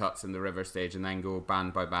King Tuts and the River stage, and then go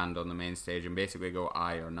band by band on the main stage and basically go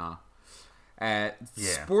aye or nah.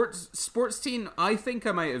 Sports Team, I think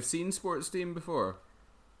I might have seen Sports Team before.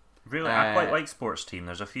 Really? I quite like Sports Team.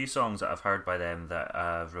 There's a few songs that I've heard by them that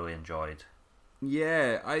I've really enjoyed.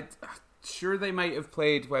 Yeah, I'm sure they might have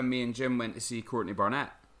played when me and Jim went to see Courtney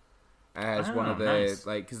Barnett. As one of the nice.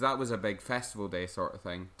 Because that was a big festival day sort of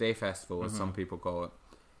thing, day festival as some people call it,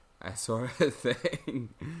 sort of thing.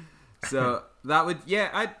 So that would,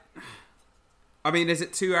 I mean, is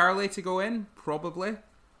it too early to go in? Probably,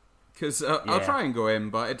 because I'll try and go in,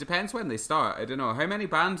 but it depends when they start. I don't know how many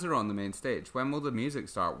bands are on the main stage. When will the music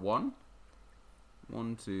start? 1,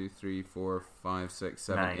 2, 3, 4, 5, 6,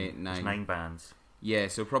 7, 8, 9. There's 9 bands. Yeah,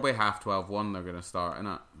 so probably 1:30 they're going to start,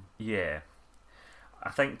 innit? Yeah. I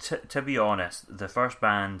think, to be honest, the first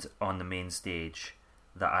band on the main stage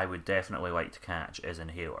that I would definitely like to catch is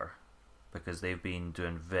Inhaler, because they've been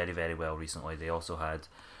doing very, very well recently. They also had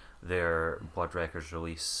their Blood Records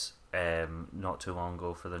release not too long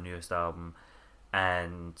ago for their newest album,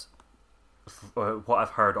 and what I've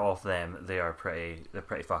heard of them, they're pretty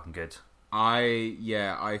fucking good.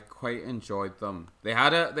 I quite enjoyed them. They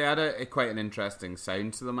had a quite an interesting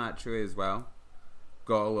sound to them actually as well.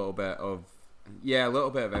 Got a little bit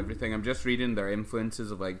of everything. I'm just reading their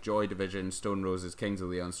influences of like Joy Division, Stone Roses, Kings of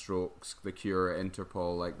Leon, Strokes, The Cure,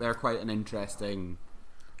 Interpol. Like they're quite an interesting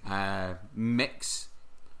mix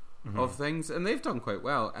of things, and they've done quite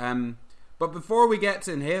well. But before we get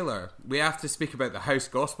to Inhaler, we have to speak about the House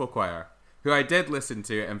Gospel Choir, who I did listen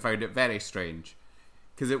to and found it very strange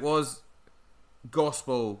because it was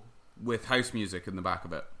gospel with house music in the back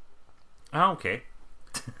of it. Oh, okay.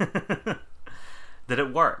 Did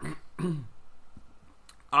it work?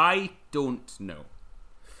 I don't know.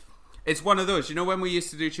 It's one of those, you know, when we used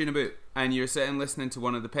to do Tune About and you're sitting listening to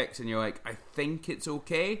one of the picks and you're like, I think it's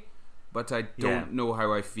okay, but I don't know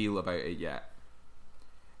how I feel about it yet.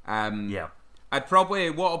 What I'll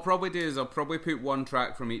probably do is I'll probably put one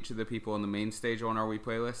track from each of the people on the main stage on our wee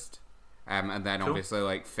playlist, and then obviously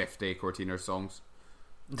like 50 Cortiner songs,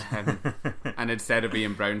 and instead of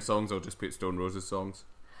being Brown songs I'll just put Stone Roses songs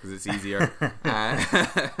because it's easier.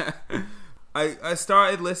 I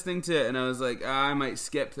started listening to it and I was like, I might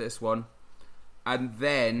skip this one, and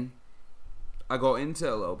then I got into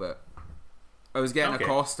it a little bit. I was getting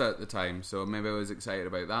Acosta at the time, so maybe I was excited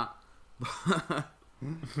about that.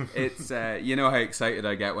 It's you know how excited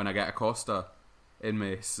I get when I get Acosta in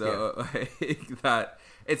me, so like that.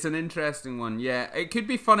 It's an interesting one. Yeah, it could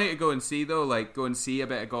be funny to go and see though, like go and see a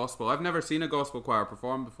bit of gospel. I've never seen a gospel choir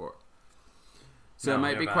perform before. So it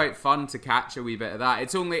might be quite fun to catch a wee bit of that.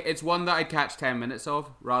 It's one that I'd catch 10 minutes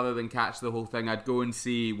of rather than catch the whole thing. I'd go and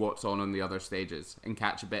see what's on the other stages and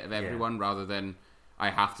catch a bit of everyone rather than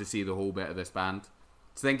I have to see the whole bit of this band.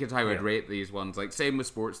 So think of how I'd rate these ones. Like same with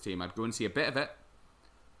Sports Team. I'd go and see a bit of it,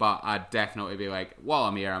 but I'd definitely be like, while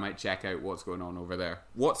I'm here, I might check out what's going on over there.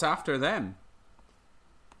 What's after them?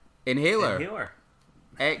 Inhaler.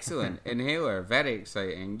 Excellent. Inhaler. Very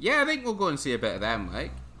exciting. Yeah, I think we'll go and see a bit of them,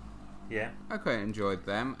 like. Yeah. I quite enjoyed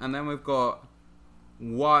them. And then we've got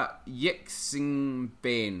Yixing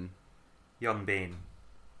Bane. Young Bane.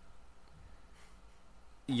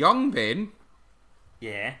 Young Bane?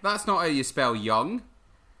 Yeah. That's not how you spell young.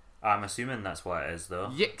 I'm assuming that's what it is,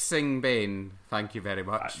 though. Yixing Bane. Thank you very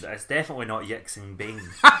much. It's definitely not Yixing Bane.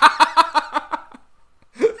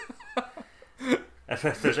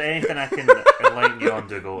 If there's anything I can enlighten you on,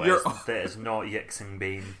 Dougal, that is not Yixing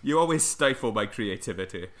Bane. You always stifle my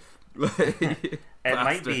creativity. It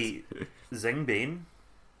might be Zingbane.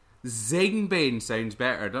 Zingbane sounds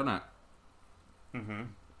better, doesn't it?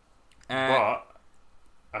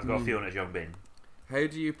 But I've got a feeling it's Young Bane. How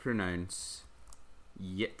do you pronounce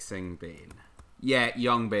Yixing Bane? Yeah,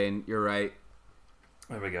 Young Bane, you're right.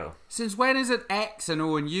 There we go. Since when is it X and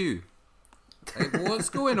O and U? Like, what's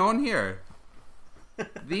going on here?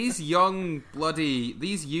 These youths.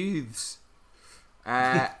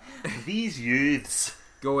 These youths.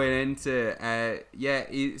 Going into,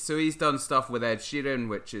 so he's done stuff with Ed Sheeran,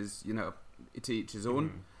 which is, to each his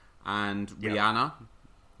own, and Rihanna.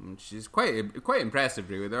 She's quite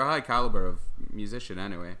impressive, really. They're a high caliber of musician,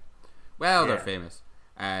 anyway. Well, they're famous.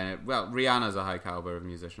 Rihanna's a high caliber of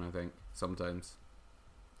musician, I think, sometimes.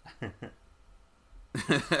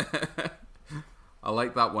 I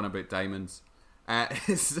like that one about diamonds. So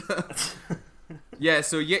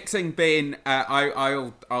Yixing Bane,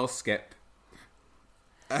 I'll skip.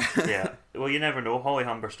 Yeah, well, you never know. Holly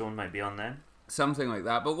Humberstone might be on then. Something like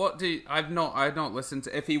that. But I've not listened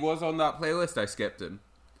to. If he was on that playlist, I skipped him.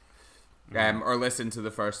 Or listened to the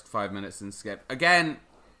first 5 minutes and skipped. Again,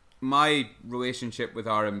 my relationship with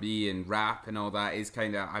R&B and rap and all that is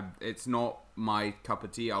kind of, it's not my cup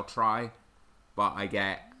of tea. I'll try, but I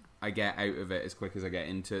get out of it as quick as I get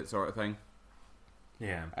into it, sort of thing.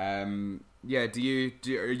 Yeah. Yeah.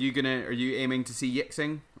 Are you aiming to see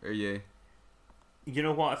Yixing? Are you? You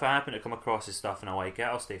know what? If I happen to come across his stuff and I like it,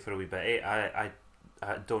 I'll stay for a wee bit. I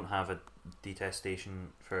don't have a detestation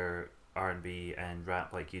for R&B and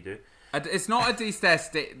rap like you do. It's not a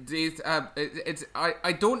detest.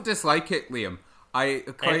 I don't dislike it, Liam.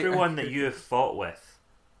 Everyone that you have fought with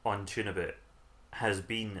on Tunabout has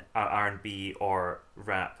been an R&B or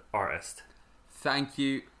rap artist. Thank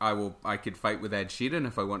you. I could fight with Ed Sheeran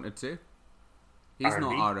if I wanted to. He's R&B?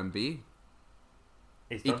 not R&B.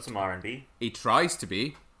 He's done some R&B. He tries to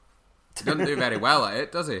be. He doesn't do very well at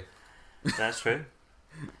it, does he? That's true.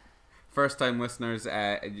 First time listeners,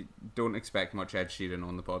 don't expect much Ed Sheeran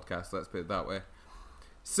on the podcast, let's put it that way.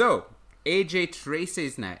 So, AJ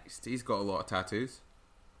Tracey's next. He's got a lot of tattoos.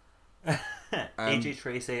 AJ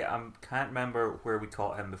Tracey, I can't remember where we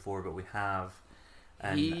caught him before, but we have.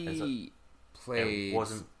 And he played... It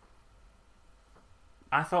wasn't...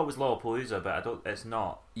 I thought it was Lollapalooza, but it's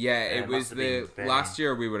not. Yeah, it was last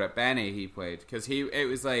year we were at Benny he played, because it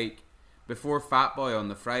was like before Fatboy on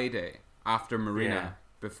the Friday, after Marina,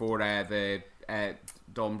 before the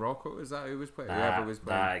Don Brocco, is that who was playing? Whoever was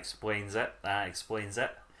playing. That explains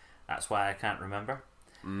it. That's why I can't remember.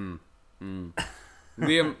 Liam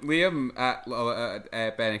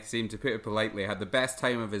at Benny seemed, to put it politely, had the best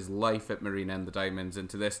time of his life at Marina and the Diamonds, and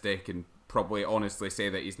to this day can probably honestly say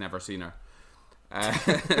that he's never seen her.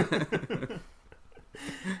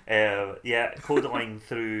 Codaline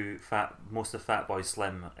through most of Fatboy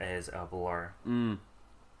Slim is a blur.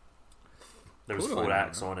 There was 4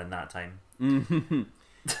 acts on in that time.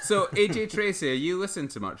 So AJ Tracey, you listen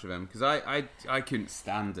to much of him? Because I couldn't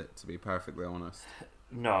stand it, to be perfectly honest.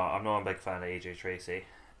 No, I'm not a big fan of AJ Tracey.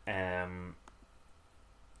 No,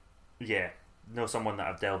 someone that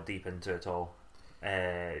I've delved deep into at all.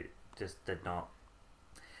 Just didn't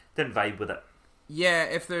vibe with it. Yeah,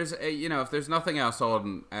 if there's nothing else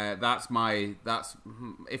on,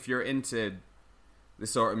 if you're into the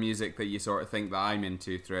sort of music that you sort of think that I'm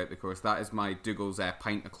into throughout the course, that is my Dougal's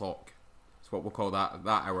Pint O'Clock. It's what we'll call that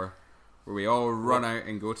hour, where we all run out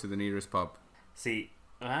and go to the nearest pub. See,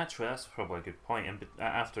 actually, that's probably a good point. And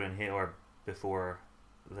after Inhaler, before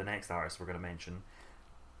the next artist we're going to mention,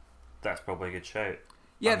 that's probably a good shout.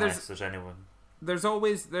 Yeah, there's anyone. There's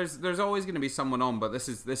always going to be someone on, but this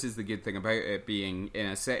is the good thing about it being in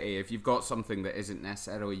a city. If you've got something that isn't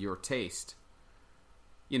necessarily your taste,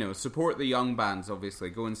 support the young bands. Obviously,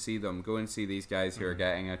 go and see them. Go and see these guys who are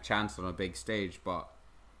getting a chance on a big stage. But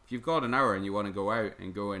if you've got an hour and you want to go out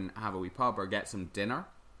and go and have a wee pub or get some dinner,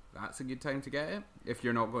 that's a good time to get it. If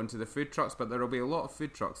you're not going to the food trucks, but there'll be a lot of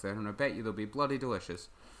food trucks there, and I bet you they'll be bloody delicious.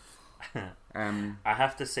 I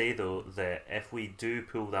have to say though that if we do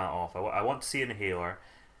pull that off, I want to see Inhaler,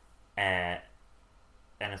 and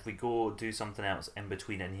if we go do something else in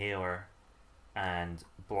between Inhaler and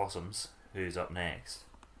Blossoms, who's up next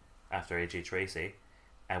after AJ Tracey,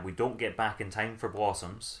 and we don't get back in time for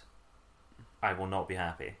Blossoms, I will not be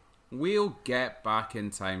happy. We'll get back in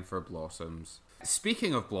time for Blossoms.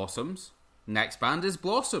 Speaking of Blossoms, next band is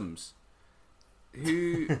Blossoms.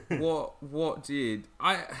 Who what did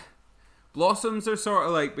Blossoms are sort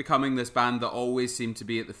of like becoming this band that always seem to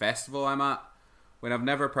be at the festival I'm at, when I've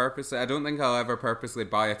never I don't think I'll ever purposely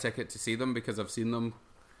buy a ticket to see them because I've seen them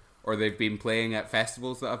or they've been playing at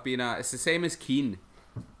festivals that I've been at. It's the same as Keane.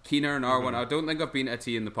 Keener and R1. I don't think I've been to a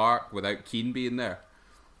Tea in the Park without Keane being there.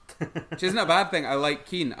 Which isn't a bad thing. I like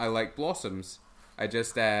Keane. I like Blossoms. I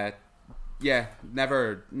just, Yeah,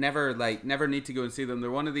 never need to go and see them.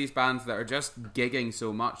 They're one of these bands that are just gigging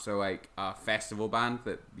so much. They're like a festival band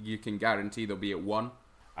that you can guarantee they'll be at one.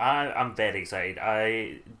 I'm very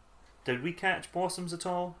excited. Did we catch Blossoms at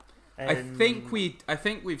all? I think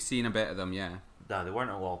we've seen a bit of them. Yeah. No, they weren't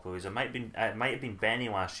at Lollapalooza. It might have been Benny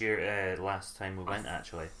last year. Last time we went,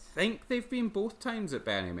 actually. I think they've been both times at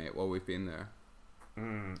Benny, mate. While we've been there.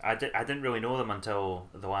 I didn't really know them until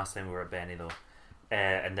the last time we were at Benny, though,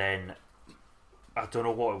 and then I don't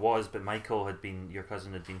know what it was, but your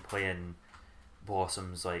cousin had been playing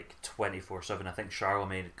Blossoms like 24/7. I think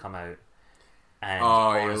Charlemagne had come out. And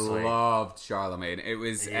honestly, I loved Charlemagne. It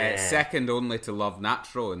was second only to Love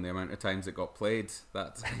Natural in the amount of times it got played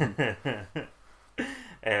that time.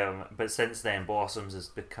 But since then, Blossoms has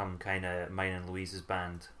become kind of mine and Louise's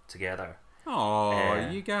band together. Oh,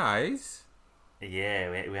 you guys! Yeah,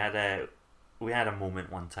 we had a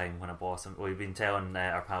moment one time when a Blossom. We've been telling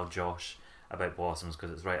our pal Josh about Blossoms because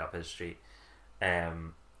it's right up his street.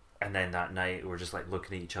 And then that night we were just like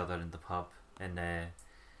looking at each other in the pub in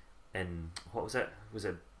what was it?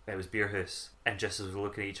 It was Beer House. And just as we were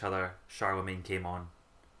looking at each other, Charlemagne came on.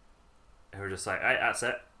 And we were just like, "Right, that's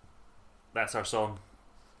it. That's our song."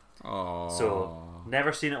 Aww. So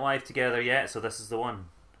never seen it live together yet. So this is the one.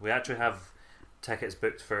 We actually have tickets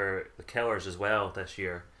booked for the Killers as well this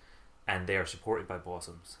year, and they are supported by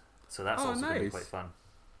Blossoms. So that's also going to be quite fun.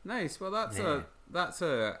 Nice. Well, that's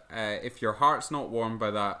a if your heart's not warmed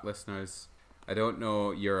by that, listeners, I don't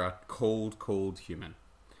know. You're a cold human.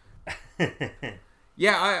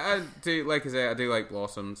 Yeah, I do. Like I say, I do like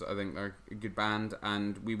Blossoms. I think they're a good band,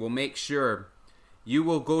 and we will make sure you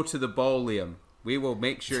will go to the ball, Liam. We will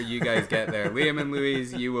make sure you guys get there. Liam and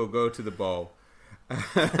Louise, you will go to the ball.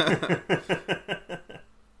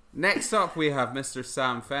 Next up, we have Mr.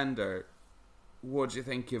 Sam Fender. What do you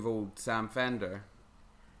think of old Sam Fender?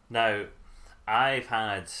 Now, I've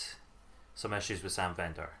had some issues with Sam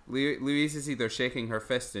Fender. Louise is either shaking her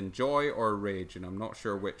fist in joy or rage, and I'm not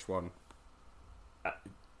sure which one.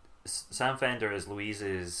 Sam Fender is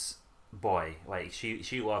Louise's boy. Like,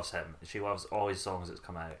 she loves him. She loves all his songs that's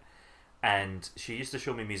come out. And she used to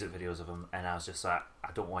show me music videos of him, and I was just like,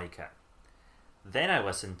 I don't like it. Then I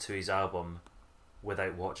listened to his album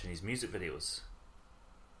without watching his music videos.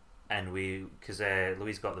 And because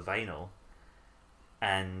Louise got the vinyl,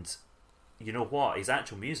 and you know what? His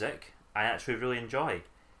actual music, I actually really enjoy.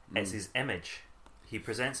 It's his image. He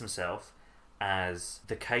presents himself as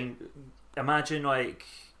the kind... Imagine like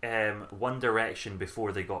One Direction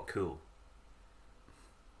before they got cool.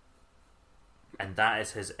 And that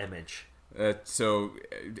is his image. So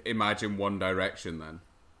imagine One Direction then.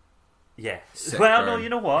 Yeah. Well, no, you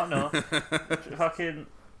know what? No. Fucking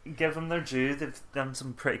give them their due. They've done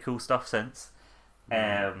some pretty cool stuff since.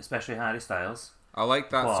 Especially Harry Styles. I like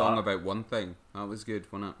that song about one thing. That was good,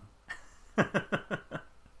 wasn't it?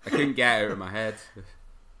 I couldn't get it out of my head.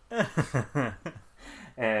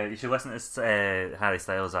 You should listen to Harry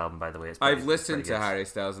Styles' album, by the way. I've listened to Harry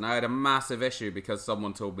Styles, and I had a massive issue because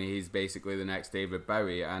someone told me he's basically the next David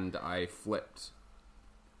Bowie, and I flipped.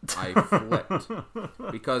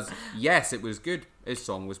 Because, yes, it was good. His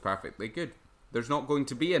song was perfectly good. There's not going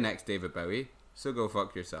to be a next David Bowie, so go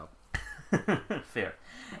fuck yourself. Fair.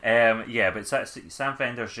 Yeah, but Sam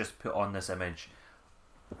Fender's just put on this image,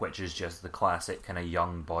 which is just the classic kind of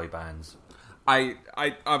young boy bands.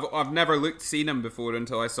 I've never seen him before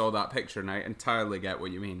until I saw that picture, and I entirely get what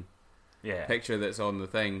you mean. Yeah, picture that's on the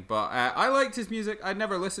thing. But I liked his music. I'd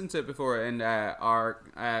never listened to it before. And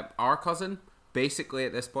our cousin, basically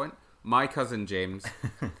at this point, my cousin James,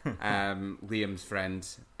 Liam's friend,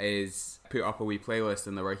 is put up a wee playlist,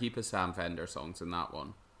 and there were a heap of Sam Fender songs in that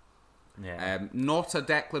one. Yeah. Not a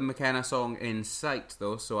Declan McKenna song in sight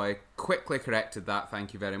though, so I quickly corrected that.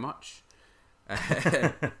 Thank you very much.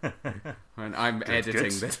 And I'm editing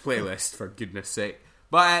this playlist, for goodness sake.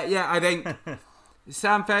 But yeah, I think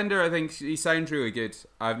Sam Fender, I think he sounds really good.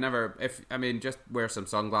 Just wear some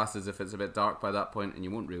sunglasses if it's a bit dark by that point, and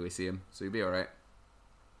you won't really see him, so you'll be alright.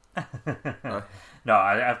 No,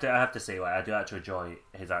 I have to say, like, I do actually enjoy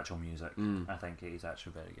his actual music. I think he's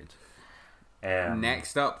actually very good.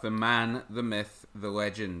 Next up, the man, the myth, the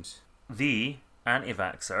legend, the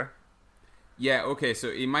anti-vaxxer. Yeah, okay,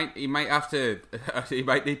 so he might have to he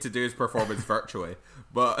might need to do his performance virtually,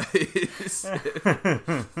 but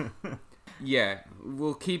yeah,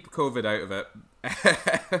 we'll keep COVID out of it.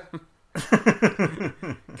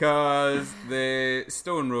 Because the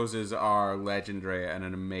Stone Roses are legendary and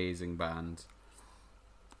an amazing band.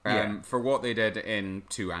 For what they did in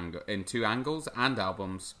two angles and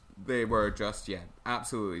albums, They were just,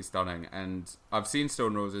 absolutely stunning. And I've seen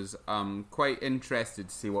Stone Roses. I'm quite interested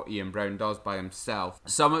to see what Ian Brown does by himself.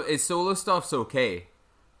 Some of his solo stuff's okay,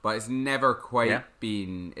 but it's never quite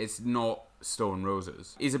been... It's not Stone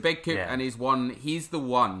Roses. He's a big cook, and he's the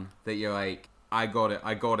one that you're like, I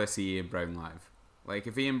gotta see Ian Brown live. Like,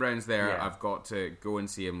 if Ian Brown's there, I've got to go and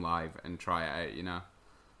see him live and try it out, you know?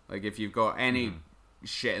 Like, if you've got any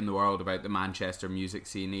shit in the world about the Manchester music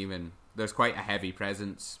scene even, there's quite a heavy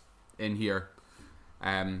presence in here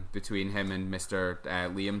between him and Mr.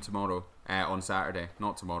 Liam tomorrow, on Saturday.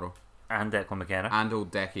 Not tomorrow. And Declan McKenna. And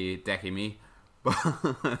old Decky me. But...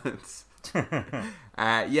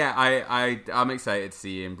 I'm excited to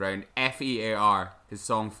see Ian Brown. FEAR, his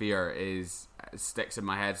song Fear, sticks in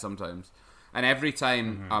my head sometimes. And every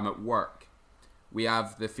time I'm at work, we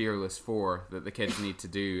have the Fearless 4 that the kids need to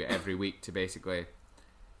do every week to basically,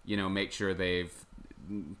 you know, make sure they've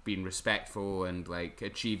been respectful and like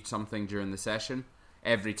achieved something during the session.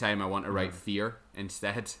 Every time I want to write Fear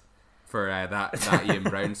instead for that Ian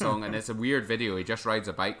Brown song, and it's a weird video. He just rides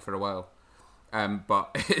a bike for a while,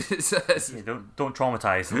 but don't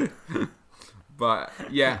traumatize him. But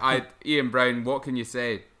Ian Brown. What can you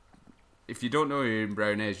say? If you don't know who Ian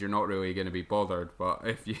Brown is, you're not really going to be bothered.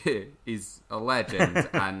 But he's a legend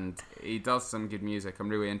and he does some good music. I'm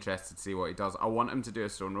really interested to see what he does. I want him to do a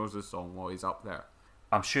Stone Roses song while he's up there.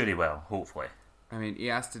 I'm sure he will, hopefully. I mean, he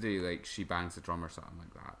has to do like She Bangs the Drum or something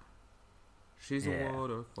like that. She's a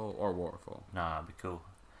waterfall or waterfall. Nah, it'd be cool.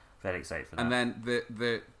 Very excited for that. And then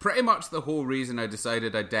the pretty much the whole reason I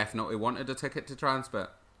decided I definitely wanted a ticket to Transmit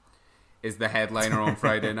is the headliner on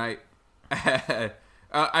Friday night.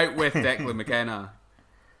 Out with Declan McKenna.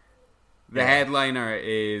 The headliner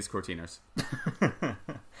is Courteeners.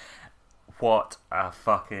 What a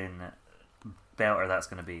fucking belter that's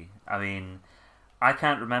going to be. I mean, I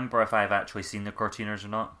can't remember if I've actually seen the Courteeners or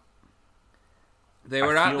not. They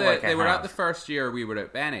were at the first year we were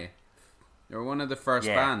at Benny. They were one of the first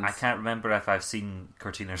bands. I can't remember if I've seen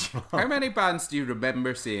Courteeners or not. How many bands do you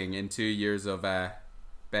remember seeing in 2 years of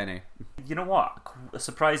Benny? You know what? A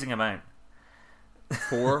surprising amount.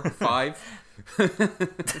 4, 5.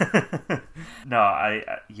 No,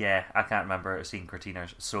 I can't remember seeing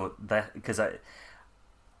Courteeners. So that because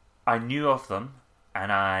I knew of them,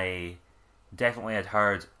 and I definitely had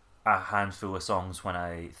heard a handful of songs when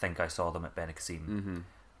I think I saw them at Benicassim.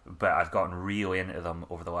 But I've gotten really into them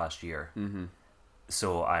over the last year.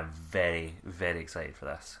 So I'm very, very excited for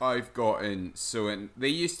this. I've gotten so in. They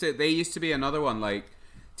used to be another one like.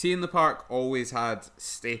 Tea in the Park always had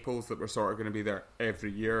staples that were sort of going to be there every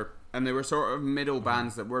year, and they were sort of middle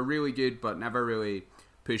bands that were really good but never really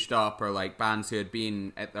pushed up, or like bands who had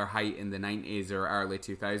been at their height in the 90s or early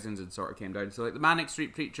 2000s and sort of came down. So like the Manic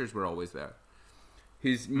Street Preachers were always there,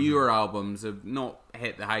 whose newer albums have not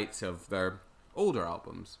hit the heights of their older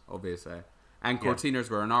albums, obviously. And Courteeners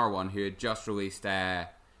were another one who had just released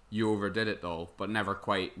You Overdid It Doll, but never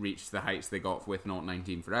quite reached the heights they got with Not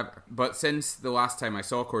 19 Forever. But since the last time I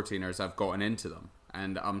saw Courteeners, I've gotten into them,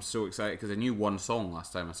 and I'm so excited because I knew one song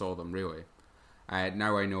last time I saw them, really.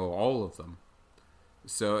 Now I know all of them.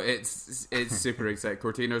 So it's super exciting.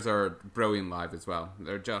 Courteeners are brilliant live as well.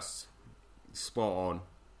 They're just spot on.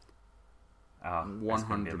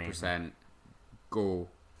 100% go.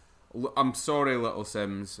 I'm sorry, Little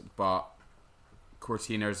Sims, but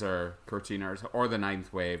Courteeners are Courteeners, or the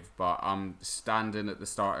Ninth Wave, but I'm standing at the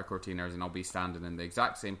start of Courteeners and I'll be standing in the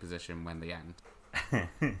exact same position when they end.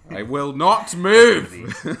 I will not move.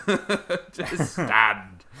 Just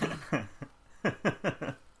stand.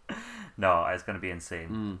 No, it's going to be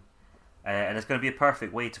insane. And it's going to be a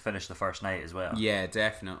perfect way to finish the first night as well. Yeah,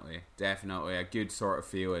 definitely. A good sort of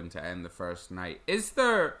feeling to end the first night. Is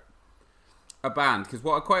there a band, because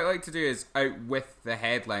what I quite like to do is, out with the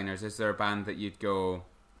headliners, is there a band that you'd go,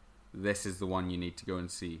 this is the one you need to go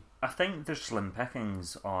and see? I think there's slim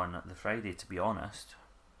pickings on the Friday, to be honest.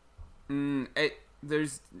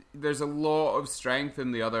 There's a lot of strength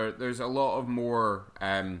in the other. There's a lot of more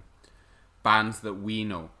bands that we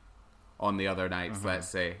know on the other nights, let's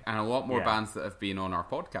say, and a lot more bands that have been on our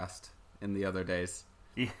podcast in the other days.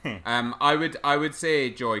 I would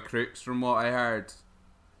say Joy Crooks, from what I heard.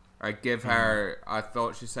 I give her. I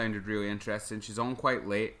thought she sounded really interesting. She's on quite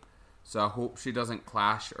late, so I hope she doesn't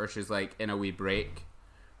clash, or she's like in a wee break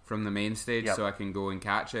from the main stage, so I can go and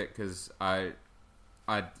catch it, because I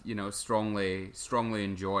strongly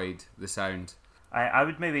enjoyed the sound. I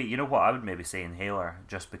would maybe, you know what, I would maybe say Inhaler,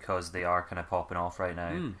 just because they are kind of popping off right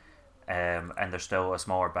now, and they're still a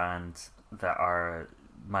smaller band that are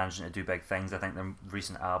managing to do big things. I think their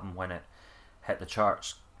recent album, when it hit the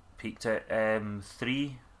charts, peaked at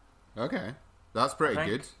 3. Okay, that's pretty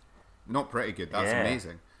good. Not pretty good. That's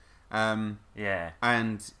amazing. Yeah.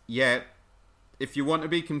 And yeah, if you want to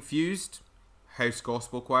be confused, House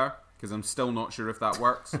Gospel Choir, because I'm still not sure if that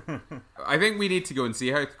works. I think we need to go and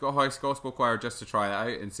see House Gospel Choir just to try it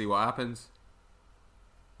out and see what happens.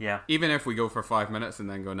 Yeah. Even if we go for 5 minutes and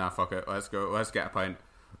then go, nah, fuck it, let's get a pint.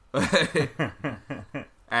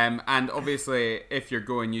 And obviously, if you're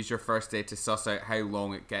going, use your first day to suss out how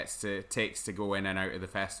long it takes to go in and out of the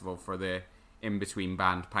festival for the in-between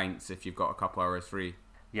band pints if you've got a couple hours free.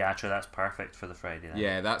 Yeah, actually, that's perfect for the Friday night.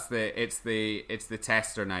 Yeah, it's the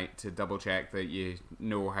tester night to double check that you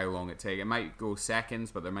know how long it takes. It might go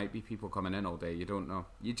seconds, but there might be people coming in all day. You don't know.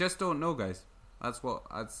 You just don't know, guys. That's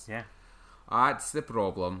the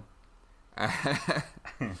problem.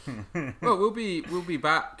 Well, we'll be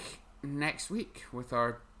back next week with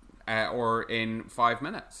our or in 5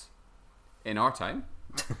 minutes in our time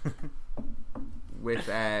with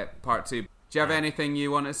part 2. Do you have anything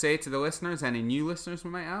you want to say to the listeners? Any new listeners we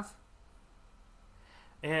might have?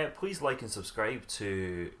 Please like and subscribe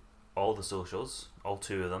to all the socials, all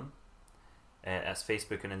 2 of them. That's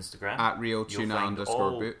Facebook and Instagram. At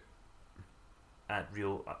RealTuna_boot. At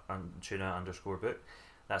RealTuna_boot.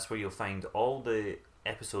 That's where you'll find all the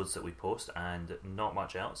episodes that we post and not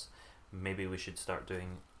much else. Maybe we should start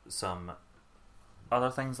doing some other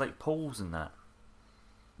things like polls and that.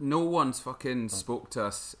 No one's fucking spoke to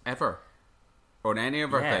us ever on any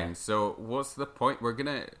of our things. So what's the point? We're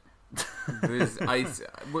gonna.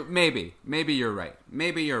 Maybe you're right.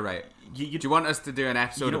 Maybe you're right. Do you want us to do an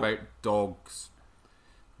episode about dogs?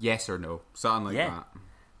 Yes or no? Something like that.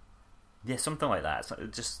 Yeah, something like that. So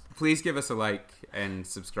just please give us a like and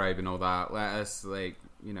subscribe and all that. Let us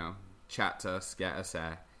chat to us. Get us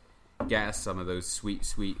some of those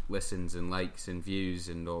sweet listens and likes and views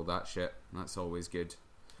and all that shit. That's always good.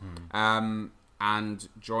 And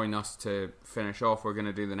join us to finish off. We're going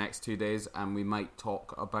to do the next 2 days, and we might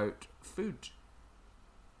talk about food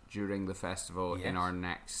during the festival in our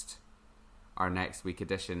next week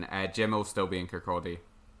edition. Jim will still be in Kirkcaldy,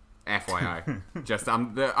 FYI.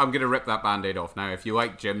 I'm going to rip that band-aid off now. If you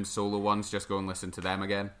like Jim's solo ones, just go and listen to them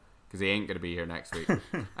again, because he ain't going to be here next week,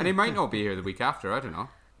 and he might not be here the week after. I don't know.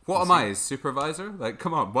 What am I, his supervisor? Like,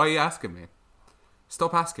 come on, why are you asking me?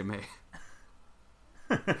 Stop asking me.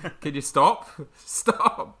 Can you stop?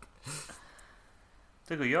 Stop.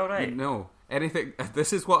 Diggle, you alright? No. Anything.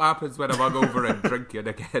 This is what happens when I'm hungover and drinking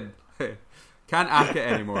again. Can't act it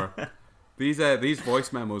anymore. These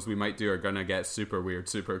voice memos we might do are gonna get super weird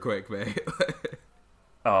super quick, mate.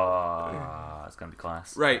 Oh, it's gonna be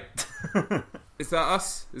class. Right. Is that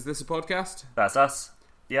us? Is this a podcast? That's us.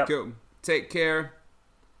 Yep. Cool. Take care.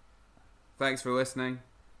 Thanks for listening.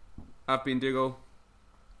 I've been Dougal.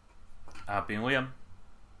 I've been Liam.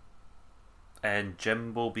 And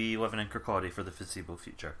Jim will be living in Kirkcaldy for the foreseeable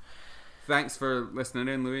future. Thanks for listening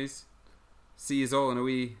in, Louise. See you all in a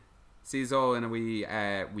wee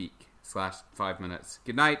week/5 minutes.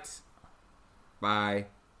 Good night. Bye.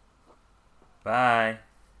 Bye.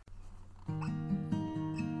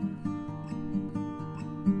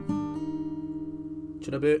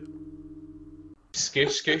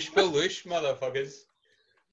 Skoosh, skoosh, baloosh, motherfuckers.